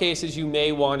 In some cases, you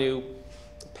may want to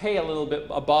pay a little bit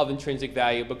above intrinsic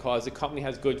value because the company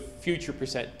has good future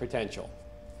potential.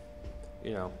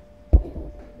 You know.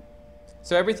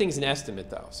 So everything's an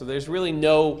estimate, though. So there's really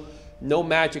no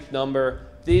magic number.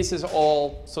 This is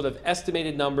all sort of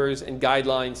estimated numbers and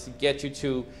guidelines to get you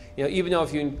to, you know, even though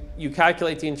if you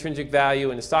calculate the intrinsic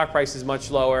value and the stock price is much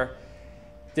lower,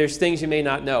 there's things you may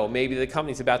not know. Maybe the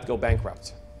company's about to go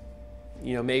bankrupt.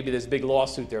 You know, maybe there's a big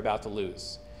lawsuit they're about to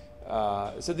lose.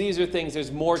 So these are things,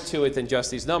 there's more to it than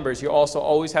just these numbers. You also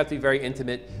always have to be very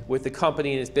intimate with the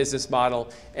company and its business model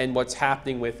and what's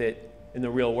happening with it in the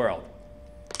real world.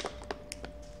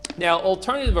 Now,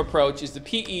 alternative approach is the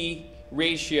PE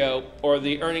ratio or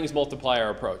the earnings multiplier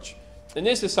approach. And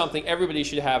this is something everybody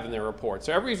should have in their report.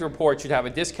 So every report should have a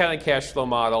discounted cash flow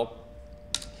model,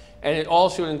 and it all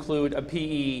should include a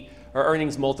PE or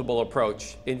earnings multiple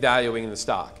approach in valuing the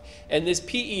stock. And this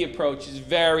PE approach is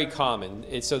very common.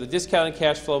 So the discounted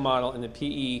cash flow model and the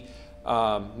PE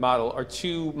model are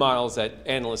two models that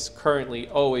analysts currently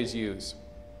always use.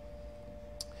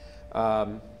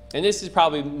 And this is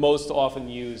probably most often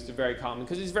used, very common,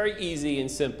 because it's very easy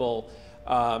and simple.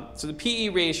 So the PE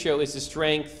ratio is the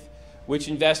strength which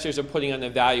investors are putting on the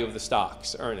value of the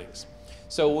stock's earnings.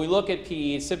 So when we look at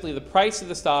PE, it's simply the price of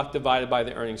the stock divided by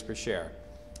the earnings per share.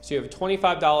 So you have a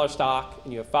 $25 stock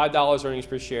and you have $5 earnings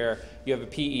per share, you have a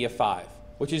PE of 5,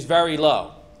 which is very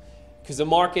low because the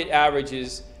market average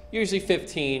is usually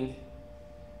 15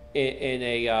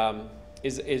 the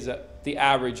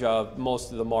average of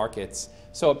most of the markets.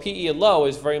 So a PE of low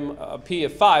is a PE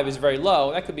of 5 is very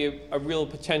low. That could be a real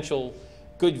potential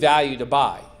good value to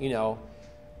buy. You know,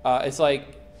 it's like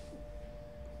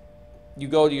you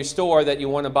go to your store that you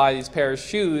want to buy these pair of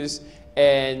shoes,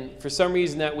 and for some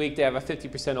reason that week they have a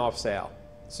 50% off sale.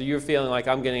 So you're feeling like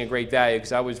I'm getting a great value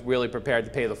because I was really prepared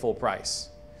to pay the full price.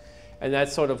 And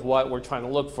that's sort of what we're trying to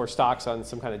look for, stocks on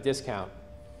some kind of discount.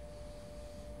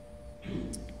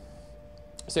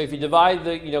 So if you divide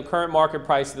the current market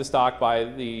price of the stock by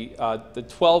the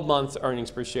 12 months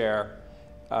earnings per share,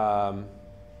 and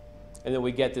then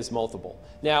we get this multiple.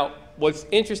 Now, what's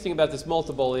interesting about this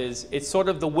multiple is it's sort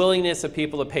of the willingness of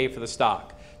people to pay for the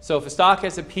stock. So if a stock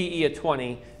has a PE of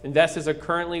 20, investors are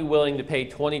currently willing to pay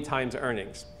 20 times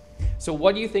earnings. So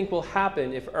what do you think will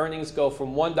happen if earnings go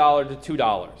from $1 to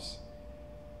 $2?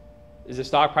 Is the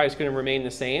stock price going to remain the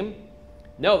same?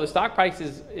 No, the stock price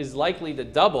is likely to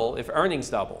double if earnings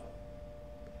double.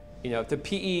 You know, if the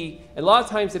PE, and a lot of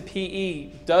times the PE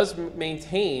does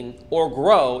maintain or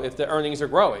grow if the earnings are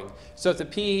growing. So if the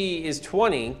PE is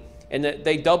 20 and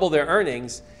they double their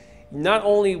earnings, not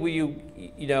only will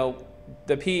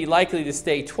the PE likely to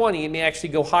stay 20, it may actually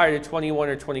go higher to 21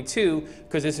 or 22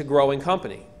 because it's a growing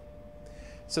company.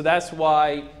 So that's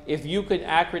why if you could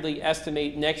accurately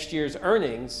estimate next year's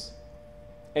earnings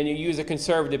and you use a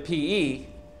conservative PE,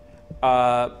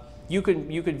 you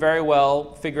could very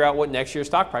well figure out what next year's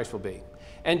stock price will be.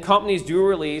 And companies do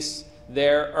release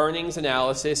their earnings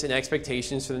analysis and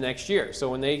expectations for the next year. So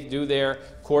when they do their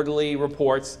quarterly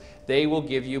reports, they will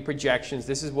give you projections.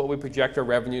 This is what we project our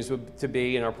revenues to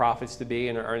be and our profits to be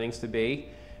and our earnings to be.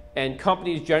 And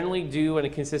companies generally do on a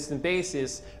consistent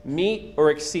basis meet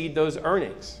or exceed those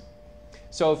earnings.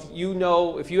 So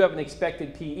if you have an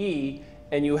expected PE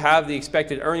and you have the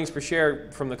expected earnings per share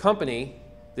from the company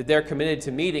that they're committed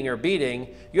to meeting or beating,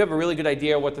 you have a really good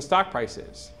idea what the stock price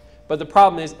is. But the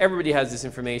problem is everybody has this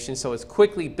information, so it's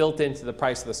quickly built into the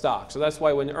price of the stock. So that's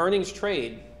why when earnings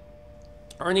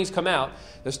come out,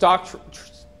 the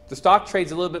stock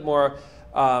trades a little bit more,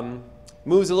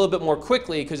 moves a little bit more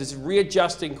quickly because it's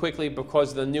readjusting quickly because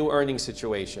of the new earnings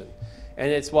situation. And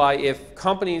it's why if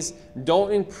companies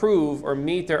don't improve or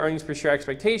meet their earnings per share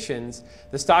expectations,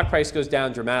 the stock price goes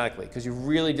down dramatically because you've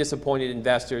really disappointed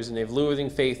investors and they're losing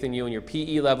faith in you, and your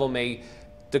PE level may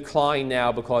decline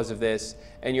now because of this,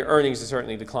 and your earnings are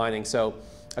certainly declining. So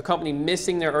a company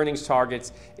missing their earnings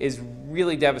targets is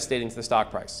really devastating to the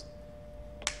stock price.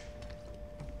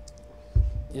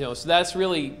 So that's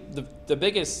really the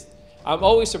biggest. I'm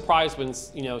always surprised when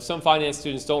some finance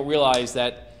students don't realize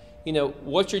that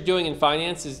what you're doing in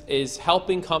finance is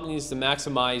helping companies to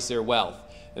maximize their wealth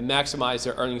and maximize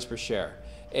their earnings per share.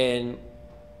 And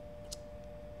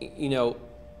so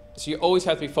you always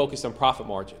have to be focused on profit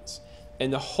margins.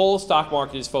 And the whole stock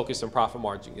market is focused on profit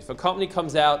margin. If a company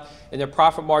comes out and their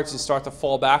profit margins start to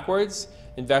fall backwards,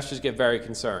 investors get very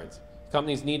concerned.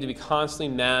 Companies need to be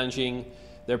constantly managing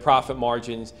their profit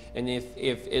margins, and if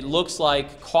it looks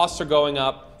like costs are going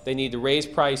up, they need to raise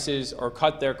prices or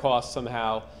cut their costs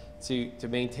somehow to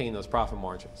maintain those profit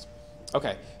margins.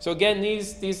 Okay, so again,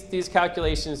 these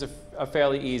calculations are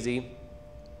fairly easy.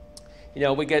 You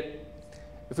know,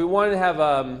 if we wanted to have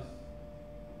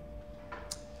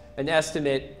an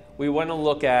estimate, we want to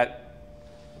look at,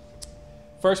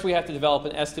 first we have to develop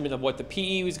an estimate of what the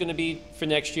PE is going to be for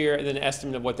next year, and then an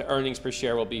estimate of what the earnings per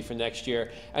share will be for next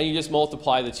year, and you just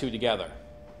multiply the two together.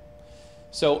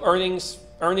 So earnings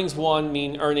one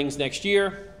mean earnings next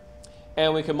year,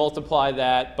 and we can multiply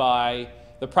that by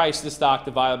the price of the stock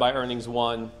divided by earnings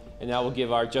one, and that will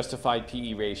give our justified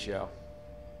PE ratio.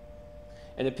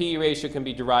 And the PE ratio can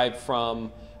be derived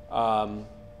from, I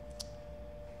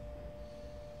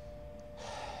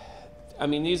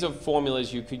mean, these are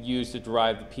formulas you could use to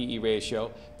derive the PE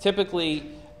ratio. Typically,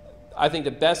 I think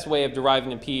the best way of deriving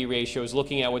the PE ratio is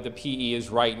looking at what the PE is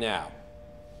right now.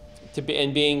 I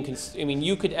mean,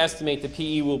 you could estimate the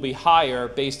PE will be higher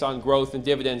based on growth in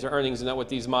dividends or earnings, and that what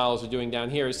these models are doing down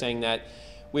here is saying that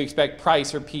we expect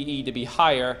price or PE to be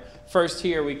higher. First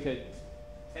here we could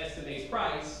estimate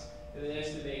price and then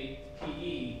estimate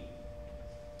PE.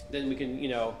 Then we can, you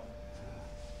know,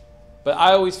 but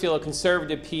I always feel a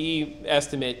conservative PE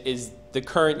estimate is the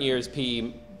current year's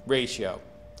PE ratio.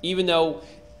 Even though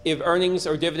if earnings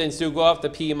or dividends do go up, the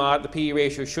PE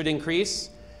ratio should increase.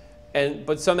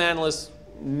 But some analysts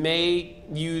may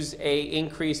use a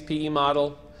increased PE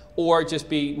model or just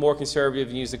be more conservative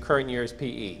and use the current year's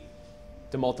PE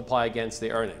to multiply against the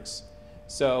earnings.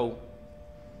 So,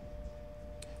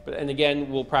 and again,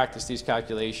 we'll practice these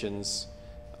calculations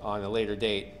on a later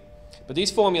date. But these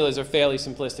formulas are fairly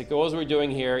simplistic. All we're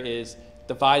doing here is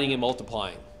dividing and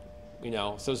multiplying. You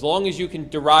know, so as long as you can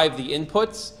derive the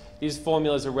inputs, these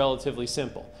formulas are relatively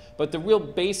simple. But the real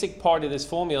basic part of this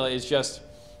formula is just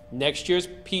next year's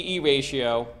PE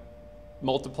ratio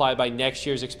multiplied by next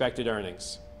year's expected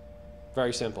earnings.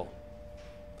 Very simple.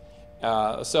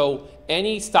 So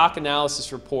any stock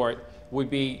analysis report would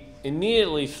be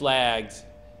immediately flagged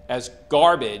as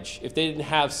garbage if they didn't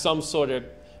have some sort of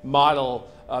model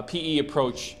PE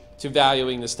approach to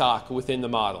valuing the stock within the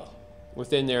model,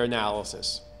 within their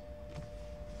analysis.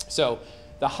 So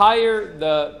the higher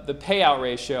the payout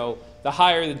ratio, the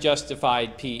higher the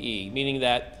justified PE, meaning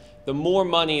that the more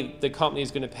money the company is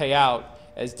going to pay out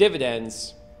as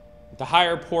dividends, the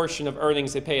higher portion of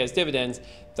earnings they pay as dividends,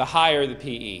 the higher the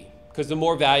PE, because the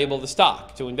more valuable the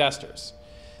stock to investors.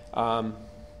 The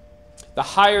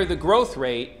higher the growth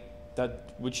rate,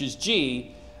 which is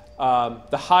G,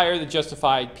 the higher the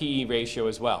justified PE ratio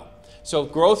as well. So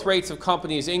if growth rates of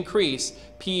companies increase,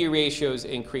 PE ratios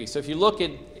increase. So if you look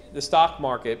at the stock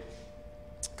market,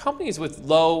 companies with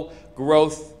low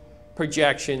growth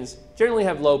projections generally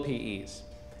have low PEs.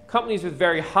 Companies with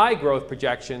very high growth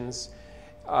projections,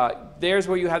 there's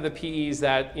where you have the PEs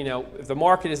that, you know, if the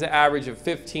market is an average of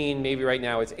 15, maybe right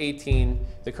now it's 18,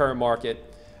 the current market.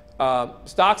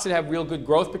 Stocks that have real good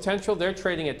growth potential, they're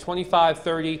trading at 25,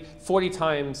 30, 40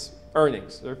 times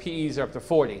earnings. Their PEs are up to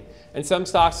 40. And some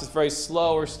stocks with very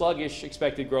slow or sluggish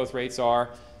expected growth rates are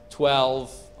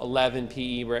 12, 11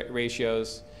 PE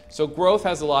ratios. So growth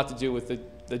has a lot to do with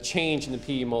the change in the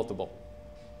PE multiple.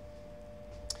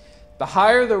 The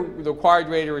higher the required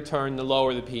rate of return, the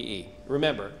lower the PE.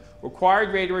 Remember,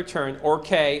 required rate of return, or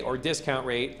K, or discount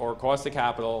rate, or cost of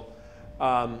capital,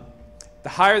 the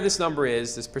higher this number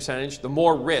is, this percentage, the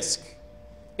more risk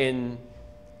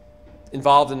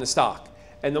involved in the stock.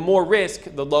 And the more risk,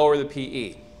 the lower the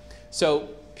PE. So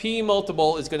PE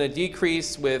multiple is going to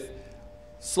decrease with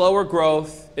slower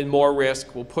growth and more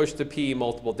risk will push the PE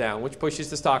multiple down, which pushes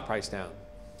the stock price down.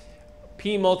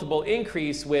 PE multiple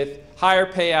increase with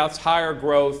higher payouts, higher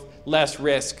growth, less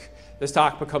risk. The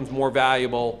stock becomes more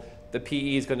valuable. The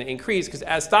PE is going to increase because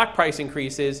as stock price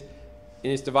increases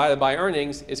and it's divided by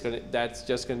earnings, that's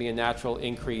just going to be a natural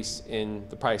increase in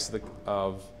the price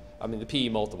of the PE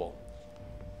multiple.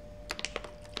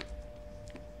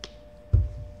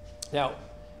 Now,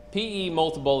 PE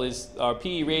multiple or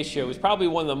PE ratio is probably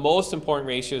one of the most important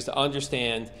ratios to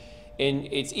understand, and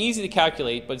it's easy to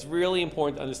calculate, but it's really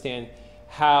important to understand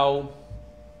how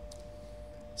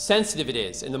sensitive it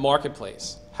is in the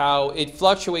marketplace, how it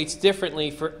fluctuates differently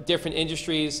for different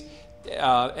industries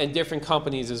and different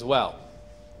companies as well.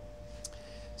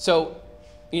 So,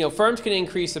 you know, firms can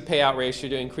increase the payout ratio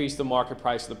to increase the market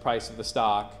price, the price of the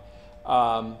stock.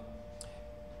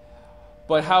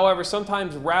 But however,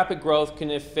 sometimes rapid growth can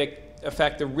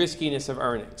affect the riskiness of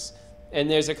earnings. And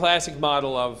there's a classic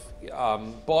model of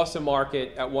Boston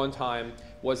market at one time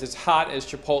was as hot as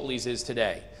Chipotle's is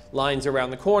today. Lines around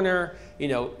the corner, you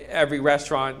know, every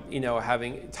restaurant, you know,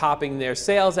 topping their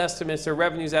sales estimates, their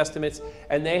revenues estimates,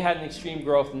 and they had an extreme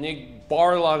growth, and they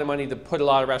borrowed a lot of money to put a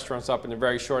lot of restaurants up in a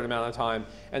very short amount of time,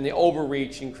 and they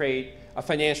overreach and create a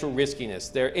financial riskiness.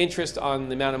 Their interest on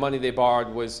the amount of money they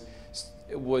borrowed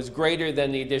was greater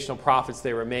than the additional profits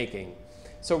they were making.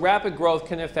 So rapid growth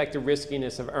can affect the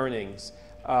riskiness of earnings.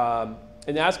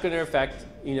 And that's going to affect,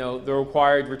 the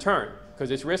required return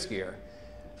because it's riskier.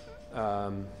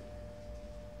 And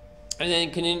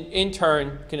then can in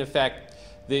turn can affect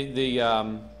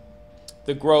the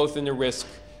growth and the risk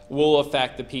will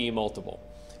affect the PE multiple.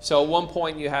 So at one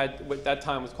point you had, what that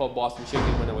time was called Boston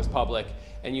Chicken when it was public,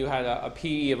 and you had a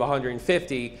PE of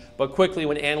 150, but quickly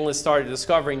when analysts started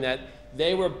discovering that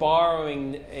they were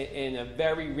borrowing in a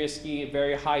very risky,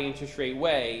 very high interest rate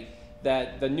way,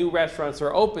 that the new restaurants that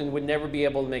are open would never be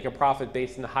able to make a profit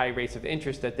based on the high rates of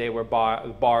interest that they were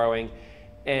borrowing.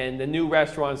 And the new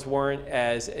restaurants weren't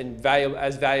as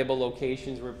valuable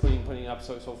locations were putting up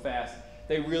so fast.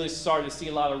 They really started to see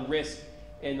a lot of risk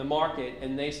in the market,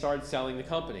 and they started selling the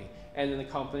company. And then the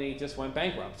company just went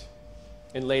bankrupt.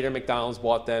 And later McDonald's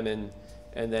bought them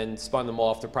and then spun them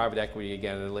off to private equity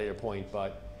again at a later point.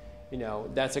 But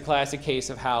that's a classic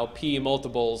case of how PE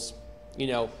multiples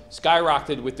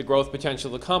skyrocketed with the growth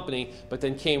potential of the company, but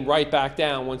then came right back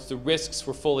down once the risks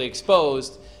were fully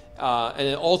exposed, and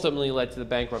it ultimately led to the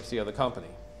bankruptcy of the company.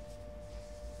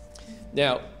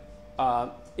 Now,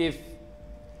 if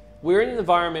we're in an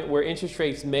environment where interest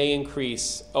rates may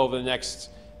increase over the next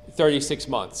 36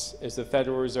 months as the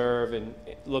Federal Reserve and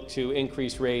look to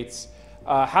increase rates,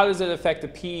 how does it affect the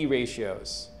PE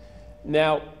ratios?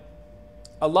 Now,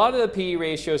 a lot of the PE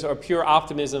ratios are pure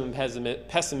optimism and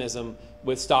pessimism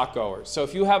with stock goers. So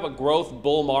if you have a growth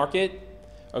bull market,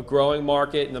 a growing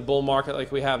market, and a bull market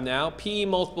like we have now, PE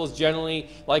multiples generally,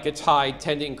 like a tide,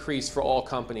 tend to increase for all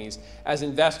companies. As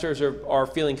investors are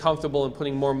feeling comfortable in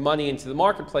putting more money into the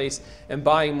marketplace and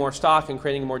buying more stock and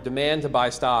creating more demand to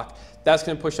buy stock, that's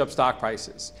going to push up stock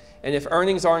prices. And if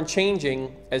earnings aren't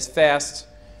changing as fast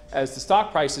as the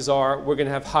stock prices are, we're going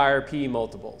to have higher PE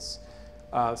multiples.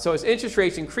 So as interest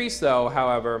rates increase, though,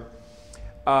 however,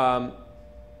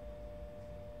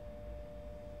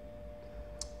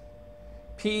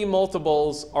 PE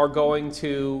multiples are going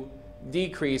to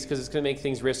decrease because it's going to make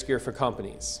things riskier for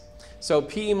companies. So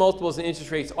PE multiples and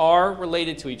interest rates are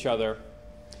related to each other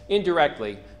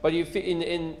indirectly, but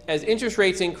as interest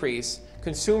rates increase,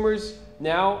 consumers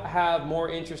now have more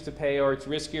interest to pay, or it's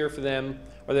riskier for them,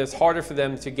 or that it's harder for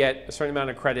them to get a certain amount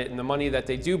of credit, and the money that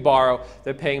they do borrow,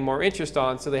 they're paying more interest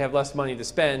on, so they have less money to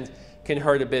spend, can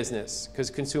hurt a business because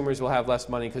consumers will have less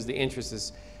money because the interest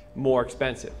is more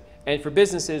expensive. And for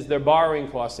businesses, their borrowing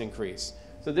costs increase.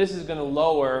 So this is going to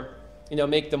lower,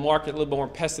 make the market a little more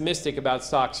pessimistic about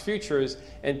stocks futures,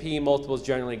 and PE multiples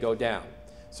generally go down.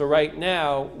 So right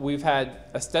now, we've had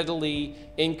a steadily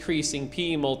increasing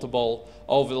PE multiple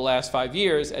over the last 5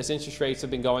 years as interest rates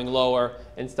have been going lower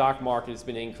and stock market has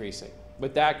been increasing.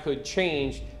 But that could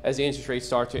change as the interest rates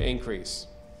start to increase.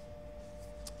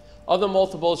 Other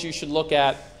multiples you should look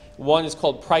at, one is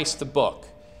called price to book.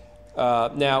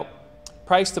 Now,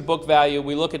 price to book value,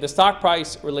 we look at the stock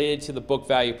price related to the book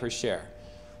value per share.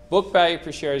 Book value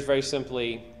per share is very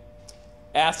simply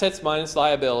assets minus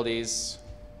liabilities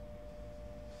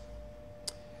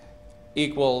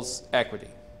equals equity.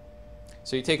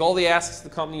 So you take all the assets of the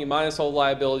company, you minus all the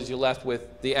liabilities, you're left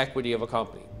with the equity of a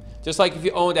company. Just like if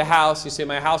you owned a house, you say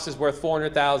my house is worth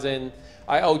 $400,000,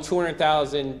 I owe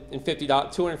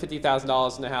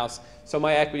 $250,000 in the house, so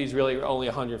my equity is really only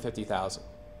 $150,000.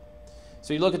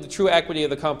 So you look at the true equity of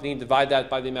the company, divide that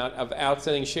by the amount of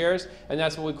outstanding shares, and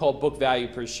that's what we call book value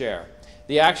per share.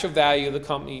 The actual value of the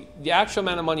company, the actual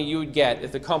amount of money you would get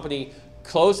if the company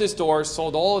closed its doors,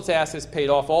 sold all its assets, paid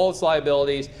off all its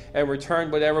liabilities, and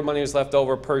returned whatever money was left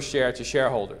over per share to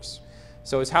shareholders.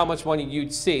 So it's how much money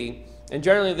you'd see, and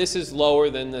generally this is lower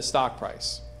than the stock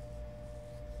price.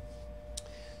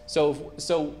 So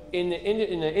in the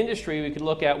industry, we could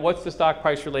look at what's the stock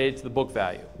price related to the book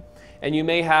value. And you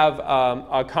may have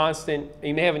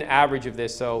you may have an average of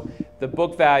this. So the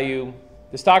book value,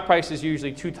 the stock price is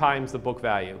usually 2 times the book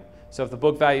value. So if the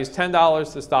book value is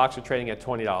 $10, the stocks are trading at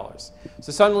 $20.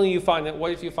 So suddenly you find that,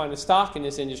 what if you find a stock in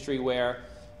this industry where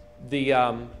the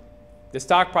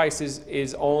stock price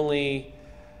is only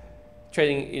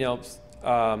trading, not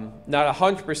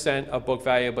 100% of book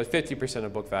value, but 50%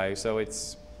 of book value. So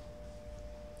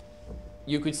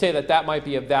you could say that might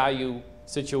be a value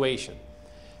situation.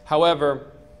 However,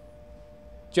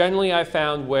 generally I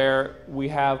found where we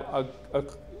have a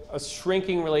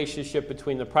shrinking relationship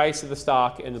between the price of the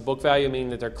stock and the book value, meaning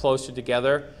that they're closer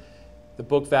together. The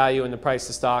book value and the price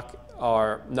of stock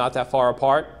are not that far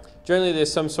apart. Generally,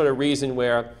 there's some sort of reason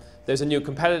where there's a new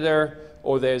competitor,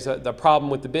 or there's the problem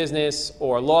with the business,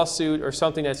 or a lawsuit, or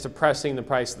something that's depressing the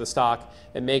price of the stock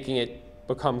and making it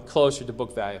become closer to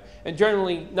book value. And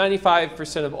generally,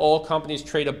 95% of all companies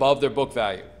trade above their book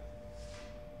value.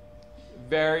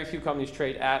 Very few companies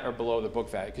trade at or below the book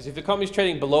value. Because if the company's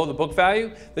trading below the book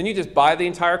value, then you just buy the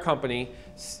entire company,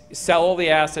 sell all the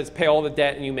assets, pay all the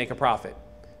debt, and you make a profit.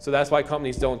 So that's why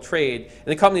companies don't trade. And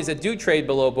the companies that do trade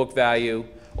below book value,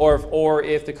 or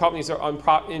if the companies are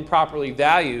improperly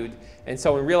valued and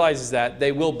someone realizes that,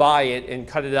 they will buy it and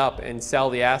cut it up and sell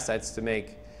the assets to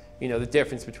make, you know, the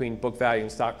difference between book value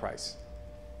and stock price.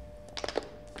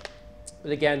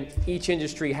 But again, each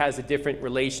industry has a different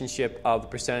relationship of the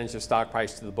percentage of stock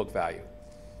price to the book value.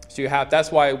 So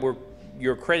that's why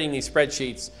you're creating these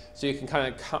spreadsheets so you can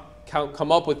kind of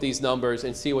come up with these numbers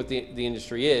and see what the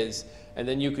industry is, and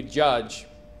then you could judge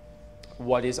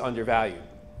what is undervalued.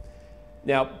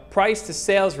 Now, price to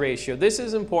sales ratio, this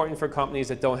is important for companies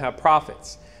that don't have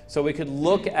profits. So we could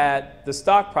look at the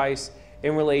stock price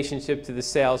in relationship to the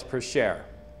sales per share.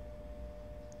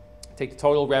 Take the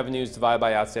total revenues divided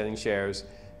by outstanding shares,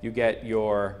 you get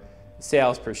your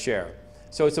sales per share.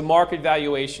 So it's a market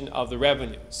valuation of the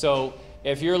revenue. So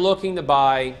if you're looking to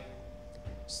buy,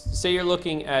 say you're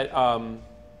looking at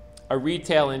a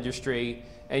retail industry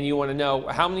and you want to know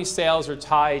how many sales are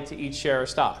tied to each share of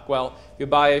stock. Well, if you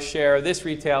buy a share of this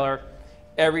retailer,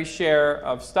 every share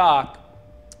of stock,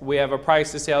 we have a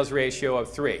price to sales ratio of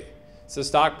 3. So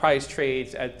stock price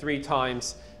trades at 3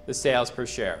 times the sales per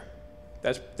share.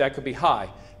 That could be high.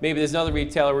 Maybe there's another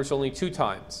retailer which is only 2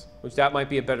 times, which that might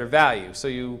be a better value. So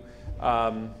you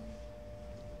want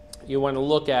to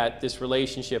look at this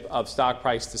relationship of stock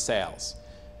price to sales.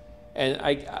 And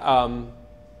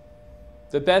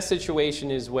the best situation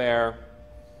is where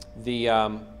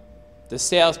the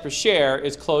sales per share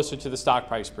is closer to the stock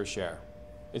price per share.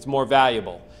 It's more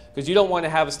valuable because you don't want to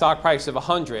have a stock price of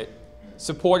 100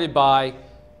 supported by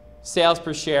sales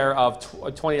per share of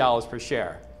 $20 per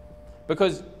share,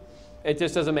 because it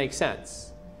just doesn't make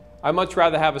sense. I'd much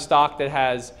rather have a stock that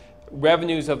has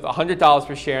revenues of $100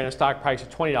 per share and a stock price of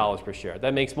 $20 per share.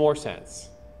 That makes more sense.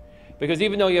 Because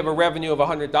even though you have a revenue of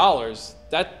 $100,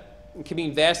 that can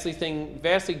mean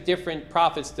vastly different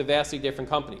profits to vastly different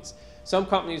companies. Some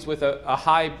companies with a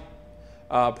high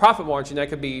profit margin, that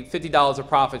could be $50 of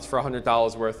profits for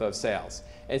 $100 worth of sales.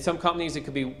 And some companies, it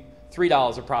could be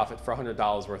 $3 of profit for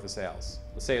 $100 worth of sales.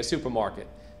 Let's say a supermarket.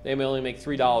 They may only make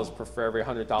 $3 for every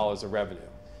 $100 of revenue.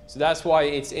 So that's why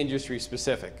it's industry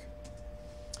specific.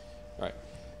 All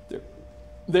right.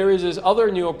 There is this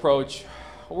other new approach,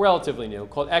 relatively new,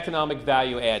 called economic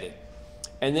value added.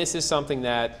 And this is something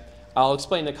that I'll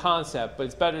explain the concept, but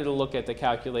it's better to look at the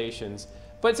calculations.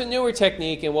 But it's a newer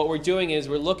technique, and what we're doing is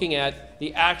we're looking at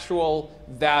the actual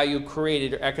value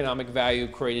created, or economic value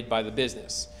created by the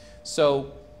business.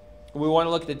 So we want to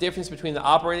look at the difference between the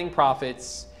operating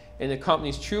profits and the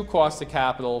company's true cost of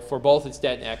capital for both its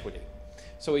debt and equity.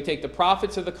 So we take the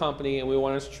profits of the company and we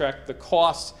want to subtract the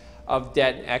costs of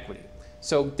debt and equity.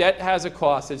 So debt has a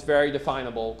cost that's very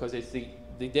definable because it's the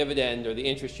dividend or the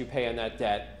interest you pay on that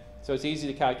debt. So it's easy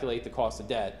to calculate the cost of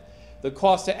debt. The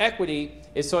cost of equity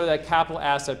is sort of that capital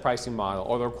asset pricing model,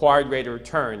 or the required rate of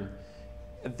return.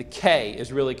 The K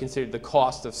is really considered the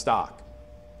cost of stock.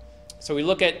 So we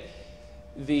look at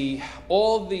these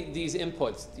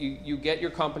inputs. You get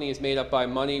your company is made up by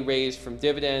money raised from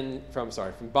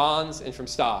from bonds and from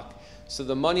stock. So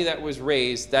the money that was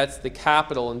raised, that's the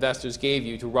capital investors gave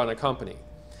you to run a company.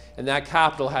 And that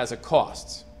capital has a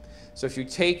cost. So if you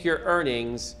take your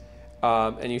earnings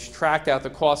and you subtract out the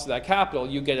cost of that capital,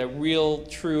 you get a real,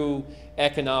 true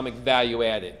economic value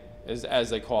added, as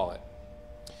they call it.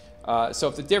 So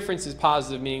if the difference is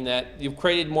positive, meaning that you've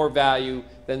created more value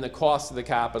than the cost of the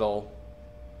capital,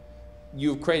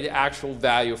 you've created actual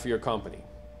value for your company.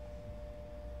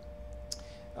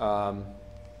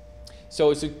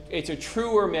 So it's a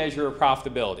truer measure of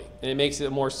profitability, and it makes it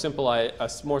a more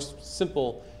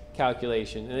simple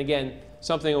calculation. And again,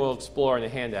 something we'll explore in the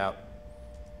handout.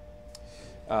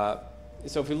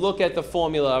 So if we look at the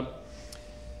formula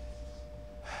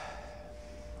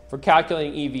for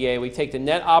calculating EVA, we take the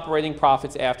net operating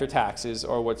profits after taxes,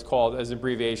 or what's called as an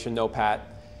abbreviation NOPAT,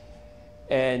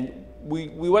 and we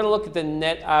want to look at the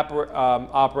net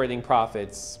operating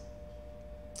profits,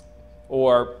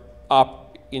 or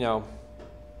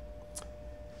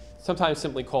sometimes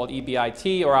simply called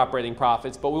EBIT or operating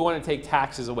profits, but we want to take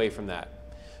taxes away from that.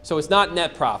 So it's not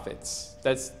net profits.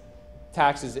 That's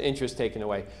taxes, interest taken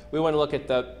away. We want to look at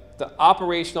the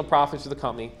operational profits of the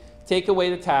company, take away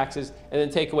the taxes, and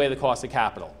then take away the cost of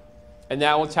capital. And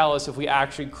that will tell us if we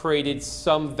actually created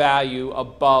some value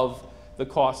above the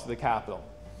cost of the capital.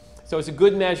 So it's a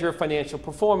good measure of financial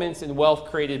performance and wealth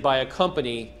created by a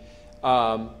company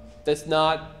that's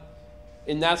not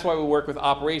And that's why we work with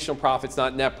operational profits,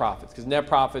 not net profits, because net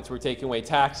profits, we're taking away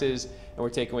taxes, and we're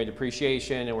taking away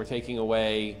depreciation, and we're taking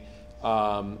away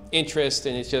interest,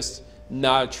 and it's just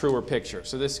not a truer picture.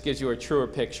 So this gives you a truer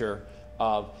picture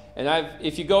of, and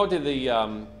if you go to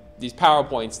these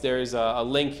PowerPoints, there's a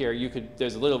link here.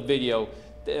 There's a little video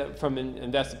from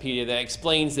Investopedia that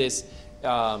explains this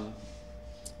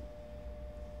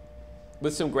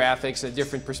with some graphics, a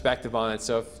different perspective on it.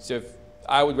 So if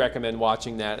I would recommend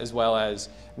watching that, as well as,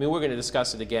 I mean, we're going to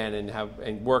discuss it again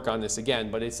and work on this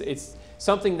again, but it's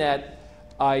something that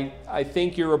I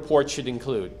think your report should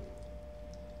include.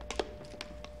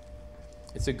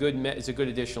 It's a good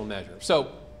additional measure.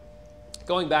 So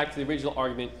going back to the original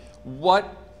argument,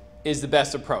 what is the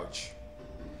best approach?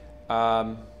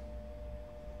 I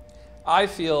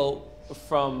feel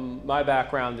from my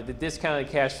background that the discounted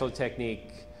cash flow technique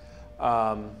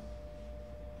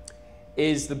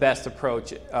is the best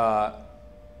approach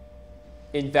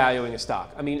in valuing a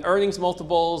stock. I mean, earnings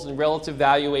multiples and relative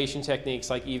valuation techniques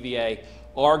like EVA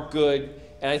are good,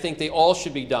 and I think they all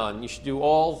should be done. You should do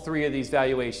all three of these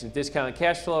valuations: discounted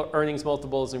cash flow, earnings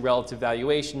multiples, and relative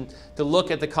valuation, to look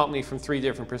at the company from three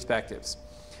different perspectives.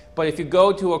 But if you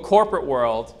go to a corporate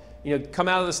world, you know, come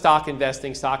out of the stock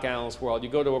investing, stock analyst world, you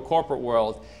go to a corporate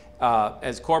world,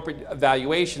 as corporate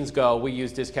valuations go, we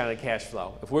use discounted cash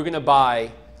flow. If we're going to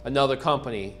buy another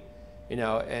company, you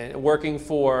know, and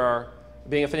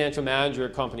being a financial manager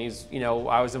at companies, you know,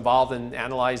 I was involved in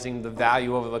analyzing the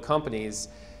value of the companies.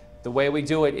 The way we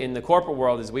do it in the corporate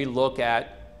world is we look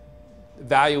at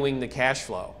valuing the cash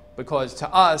flow, because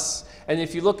to us, and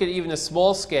if you look at even a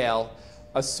small scale,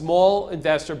 a small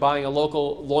investor buying a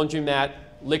local laundromat,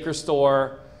 liquor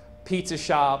store, pizza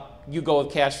shop, you go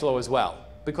with cash flow as well,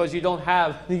 because you don't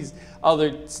have these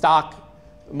other stock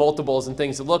multiples and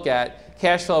things to look at.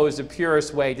 Cash flow is the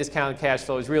purest way. Discounted cash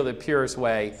flow is really the purest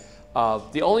way.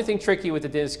 The only thing tricky with the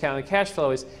discounted cash flow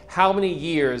is how many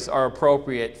years are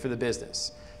appropriate for the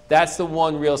business. That's the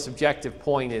one real subjective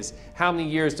point, is how many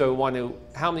years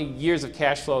of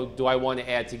cash flow do I want to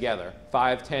add together?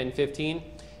 5, 10, 15?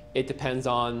 It depends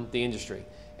on the industry.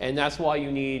 And that's why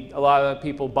you need, a lot of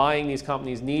people buying these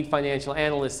companies need financial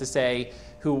analysts to say,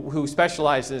 who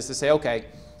specialize in this, to say, okay,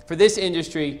 for this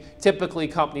industry, typically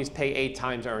companies pay 8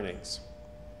 times earnings.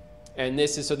 And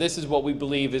this is what we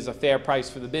believe is a fair price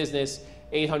for the business.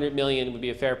 $800 million would be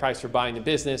a fair price for buying the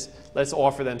business. Let's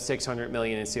offer them $600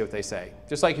 million and see what they say.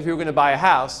 Just like if you were going to buy a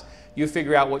house, you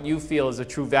figure out what you feel is the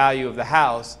true value of the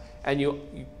house, and you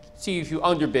see if you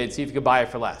underbid, see if you can buy it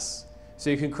for less. So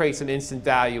you can create some instant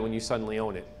value when you suddenly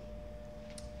own it.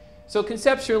 So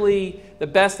conceptually, the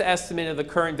best estimate of the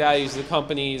current values of the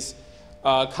company's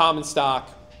common stock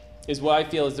is what I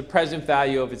feel is the present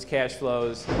value of its cash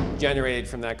flows generated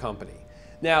from that company.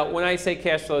 Now, when I say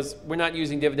cash flows, we're not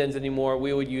using dividends anymore.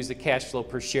 We would use the cash flow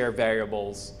per share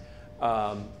variables.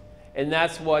 And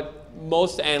that's what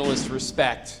most analysts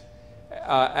respect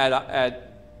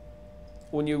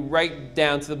when you write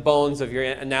down to the bones of your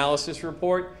analysis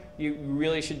report. You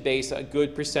really should base a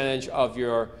good percentage of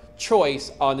your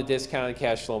choice on the discounted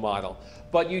cash flow model.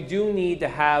 But you do need to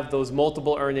have those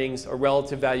multiple earnings or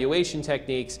relative valuation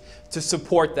techniques to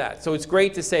support that. So it's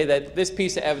great to say that this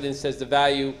piece of evidence says the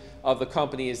value of the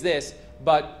company is this,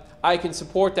 but I can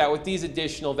support that with these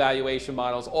additional valuation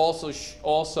models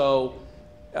also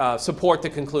support the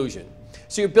conclusion.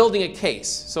 So you're building a case.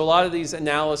 So a lot of these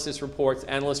analyst reports,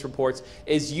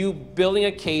 is you building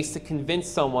a case to convince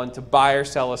someone to buy or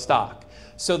sell a stock.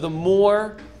 So the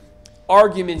more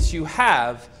arguments you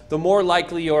have, the more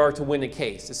likely you are to win a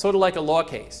case. It's sort of like a law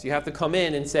case. You have to come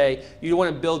in and say, you don't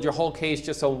want to build your whole case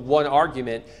just on one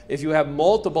argument. If you have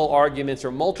multiple arguments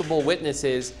or multiple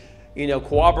witnesses, you know,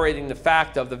 corroborating the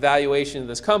fact of the valuation of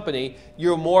this company,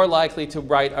 you're more likely to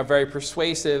write a very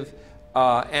persuasive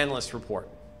analyst report.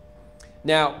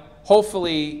 Now,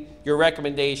 hopefully your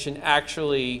recommendation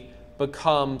actually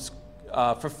becomes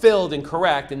fulfilled and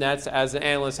correct, and that's, as an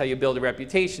analyst, how you build a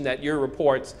reputation, that your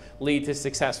reports lead to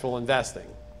successful investing.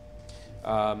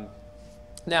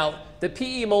 Now, the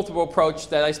PE multiple approach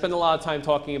that I spend a lot of time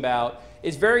talking about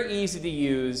is very easy to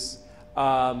use,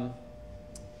 and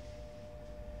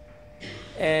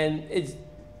it's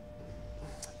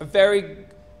a very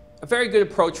good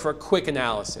approach for a quick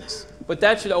analysis. But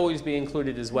that should always be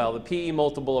included as well. The PE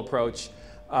multiple approach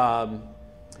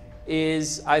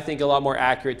is, I think, a lot more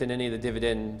accurate than any of the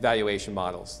dividend valuation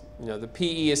models. You know, the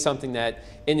PE is something that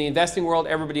in the investing world,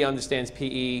 everybody understands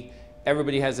PE.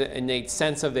 Everybody has an innate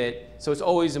sense of it, so it's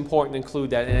always important to include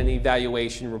that in any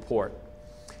valuation report.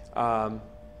 Now,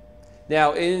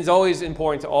 it is always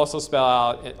important to also spell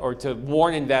out or to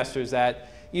warn investors that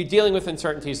you're dealing with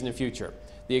uncertainties in the future.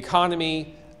 the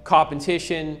economy,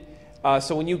 competition.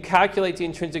 So when you calculate the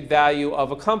intrinsic value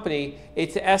of a company,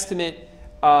 it's an estimate,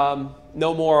 no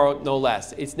more, no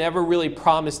less. It's never really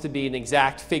promised to be an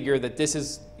exact figure that this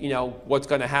is, what's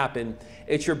going to happen.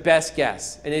 It's your best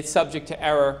guess, and it's subject to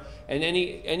error. And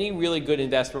any really good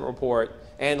investment report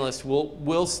analyst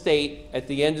will state at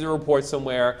the end of the report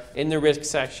somewhere in the risk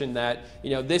section that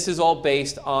this is all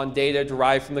based on data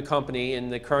derived from the company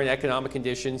and the current economic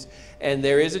conditions, and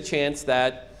there is a chance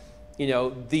that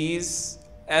these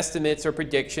estimates or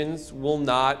predictions will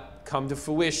not come to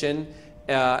fruition,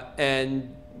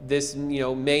 and this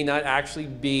may not actually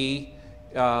be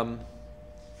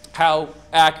how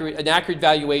an accurate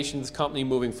valuation of this company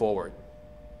moving forward.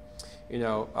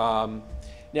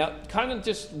 Now, kind of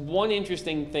just one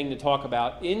interesting thing to talk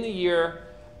about. In the year,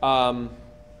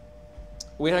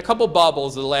 we had a couple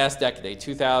bubbles of the last decade,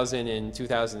 2000 and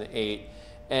 2008,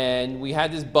 and we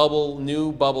had this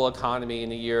new bubble economy in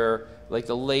the year, like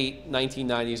the late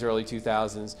 1990s, early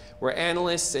 2000s, where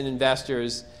analysts and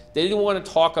investors, they didn't want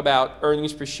to talk about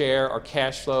earnings per share or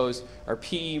cash flows or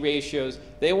PE ratios.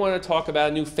 They want to talk about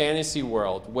a new fantasy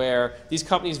world where these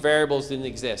companies' variables didn't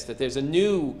exist, that there's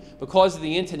because of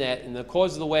the internet and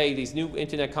because of the way these new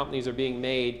internet companies are being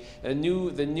made, and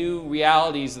the new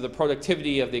realities of the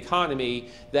productivity of the economy,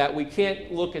 that we can't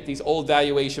look at these old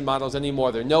valuation models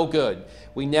anymore. They're no good.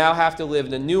 We now have to live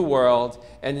in a new world,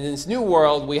 and in this new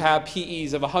world, we have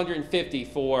PEs of 150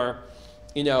 for,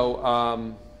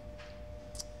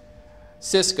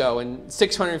 Cisco, and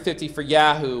 650 for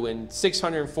Yahoo, and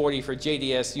 640 for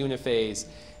JDS Uniphase.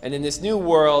 And in this new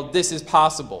world, this is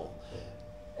possible.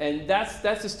 And that's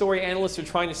the story analysts are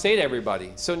trying to say to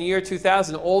everybody. So in the year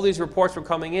 2000, all these reports were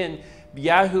coming in.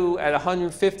 Yahoo at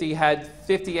 150 had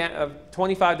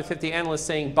 25 to 50 analysts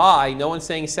saying buy, no one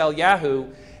saying sell Yahoo.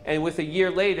 And with a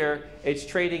year later, it's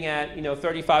trading at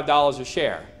 $35 a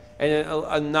share.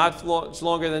 And not much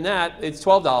longer than that, it's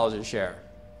 $12 a share.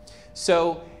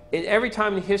 So in every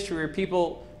time in history where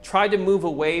people tried to move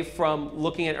away from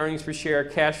looking at earnings per share,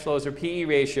 cash flows, or PE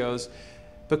ratios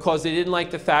because they didn't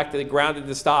like the fact that it grounded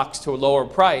the stocks to a lower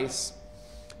price,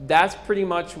 that's pretty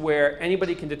much where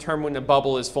anybody can determine when a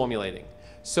bubble is formulating.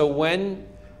 So when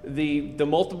the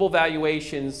multiple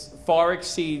valuations far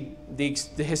exceed the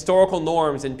historical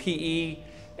norms in PE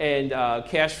and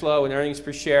cash flow and earnings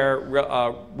per share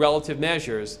relative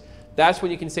measures, that's when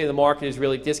you can say the market is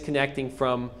really disconnecting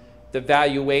from the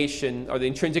valuation or the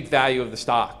intrinsic value of the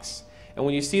stocks. And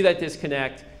when you see that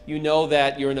disconnect, you know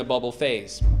that you're in a bubble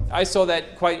phase. I saw that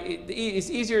it's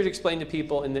easier to explain to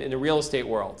people in the real estate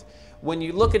world. When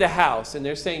you look at a house and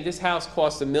they're saying this house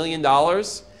costs $1 million,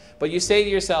 but you say to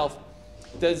yourself,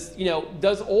 does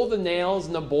all the nails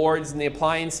and the boards and the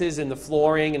appliances and the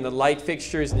flooring and the light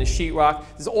fixtures and the sheetrock,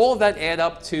 does all of that add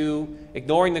up to,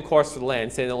 ignoring the cost of the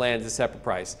land, say the land is a separate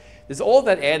price, does all of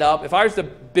that add up? If I was to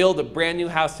build a brand new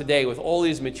house today with all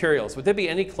these materials, would there be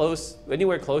anywhere close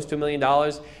to $1 million?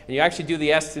 And you actually do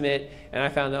the estimate, and I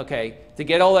found, okay, to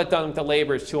get all that done with the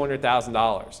labor is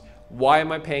 $200,000. Why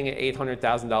am I paying an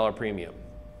 $800,000 premium?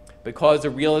 Because the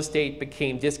real estate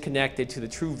became disconnected to the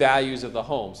true values of the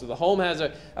home. So the home has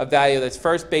a value that's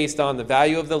first based on the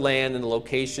value of the land and the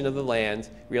location of the land.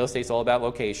 Real estate's all about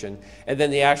location. And then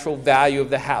the actual value of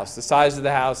the house, the size of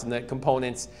the house and the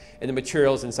components and the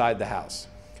materials inside the house.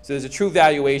 So there's a true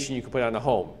valuation you can put on a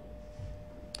home.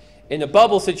 In a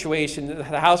bubble situation,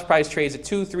 the house price trades at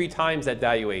 2-3 times that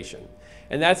valuation.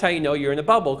 And that's how you know you're in a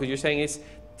bubble, because you're saying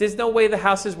there's no way the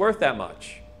house is worth that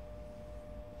much.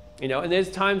 And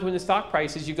there's times when the stock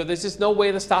prices, you go, there's just no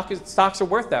way the stocks are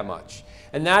worth that much.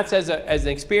 And that's as an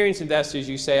experienced investor,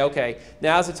 you say, okay,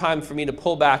 now's the time for me to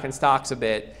pull back on stocks a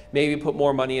bit, maybe put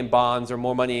more money in bonds or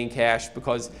more money in cash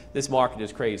because this market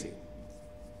is crazy.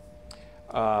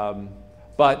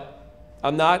 But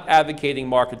I'm not advocating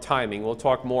market timing. We'll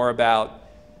talk more about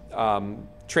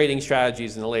trading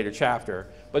strategies in a later chapter.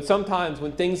 But sometimes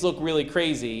when things look really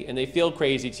crazy and they feel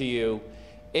crazy to you,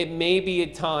 it may be a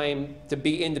time to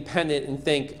be independent and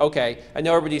think, okay, I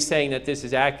know everybody's saying that this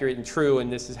is accurate and true and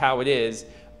this is how it is,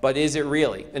 but is it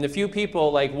really? And a few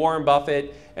people like Warren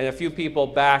Buffett and a few people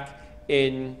back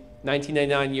in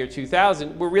 1999, year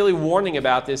 2000, were really warning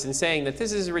about this and saying that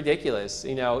this is ridiculous.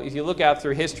 If you look out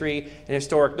through history and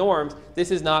historic norms,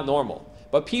 this is not normal.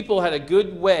 But people had a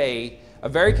good way, a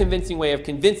very convincing way of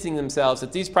convincing themselves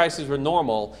that these prices were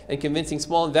normal and convincing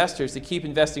small investors to keep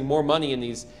investing more money in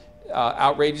these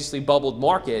outrageously bubbled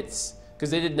markets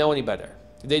because they didn't know any better.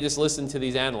 They just listened to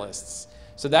these analysts.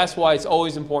 So that's why it's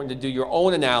always important to do your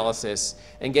own analysis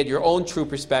and get your own true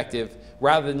perspective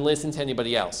rather than listen to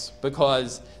anybody else,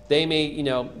 because they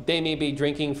may be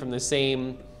drinking from the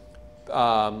same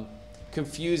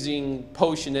confusing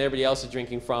potion that everybody else is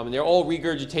drinking from, and they're all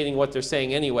regurgitating what they're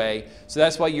saying anyway. So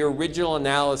that's why your original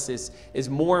analysis is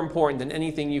more important than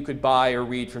anything you could buy or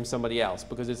read from somebody else,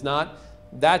 because it's not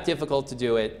that difficult to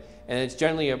do it, and it's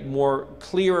generally a more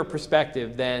clearer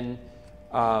perspective than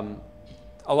a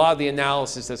lot of the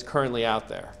analysis that's currently out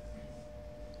there.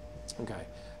 Okay.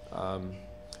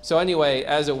 So anyway,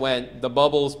 as it went, the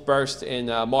bubbles burst in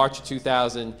March of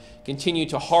 2000, continued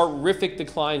to horrific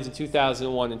declines in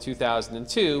 2001 and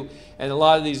 2002, and a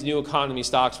lot of these new economy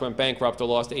stocks went bankrupt or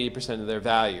lost 80% of their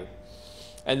value.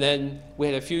 And then we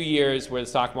had a few years where the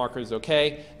stock market was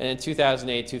okay, and in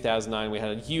 2008, 2009, we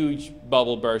had a huge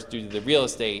bubble burst due to the real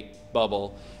estate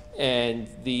bubble. And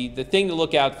the thing to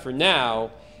look out for now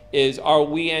is, are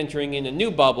we entering in a new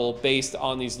bubble based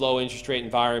on these low interest rate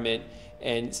environment?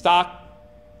 And stock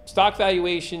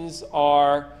valuations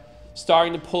are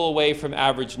starting to pull away from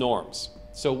average norms.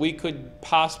 So we could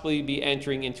possibly be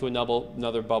entering into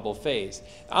another bubble phase.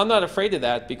 I'm not afraid of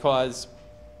that, because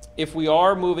if we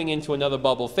are moving into another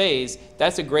bubble phase,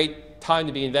 that's a great time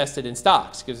to be invested in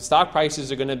stocks, because the stock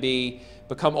prices are going to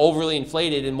become overly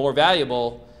inflated and more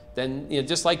valuable. Then,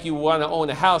 just like you want to own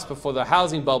a house before the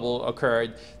housing bubble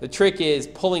occurred, the trick is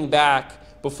pulling back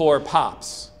before it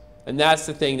pops. And that's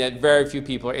the thing that very few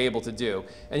people are able to do.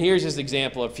 And here's just an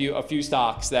example of a few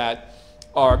stocks that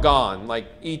are gone, like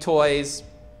eToys,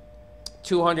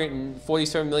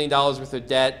 $247 million worth of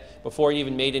debt before it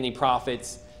even made any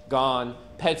profits, gone.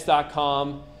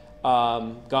 Pets.com,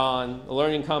 gone. A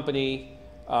learning company,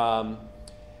 bought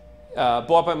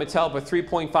by Mattel for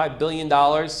 $3.5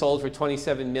 billion, sold for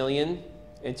 $27 million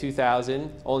in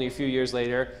 2000, only a few years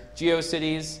later.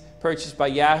 GeoCities, purchased by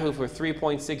Yahoo for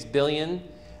 $3.6 billion,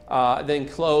 then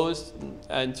closed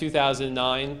in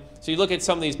 2009. So you look at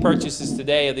some of these purchases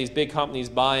today of these big companies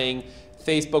buying,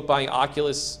 Facebook buying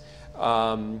Oculus,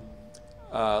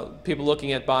 people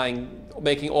looking at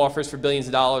making offers for billions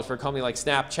of dollars for a company like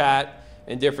Snapchat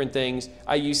and different things.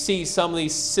 You see some of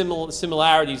these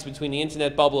similarities between the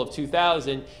internet bubble of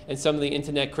 2000 and some of the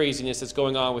internet craziness that's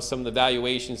going on with some of the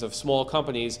valuations of small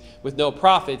companies with no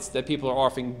profits that people are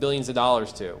offering billions of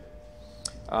dollars to.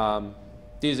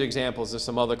 These are examples of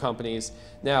some other companies.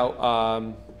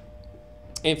 Now,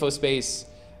 InfoSpace,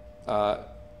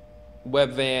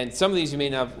 Webvan, some of these you may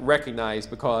not recognize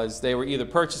because they were either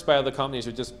purchased by other companies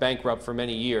or just bankrupt for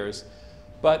many years.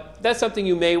 But that's something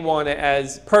you may want to,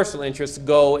 as personal interest,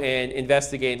 go and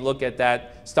investigate and look at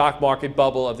that stock market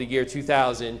bubble of the year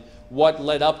 2000, what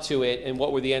led up to it, and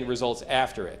what were the end results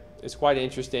after it. It's quite an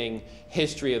interesting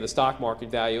history of the stock market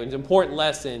value, and it's an important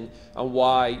lesson on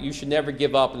why you should never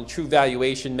give up on the true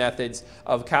valuation methods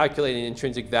of calculating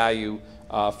intrinsic value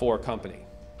for a company.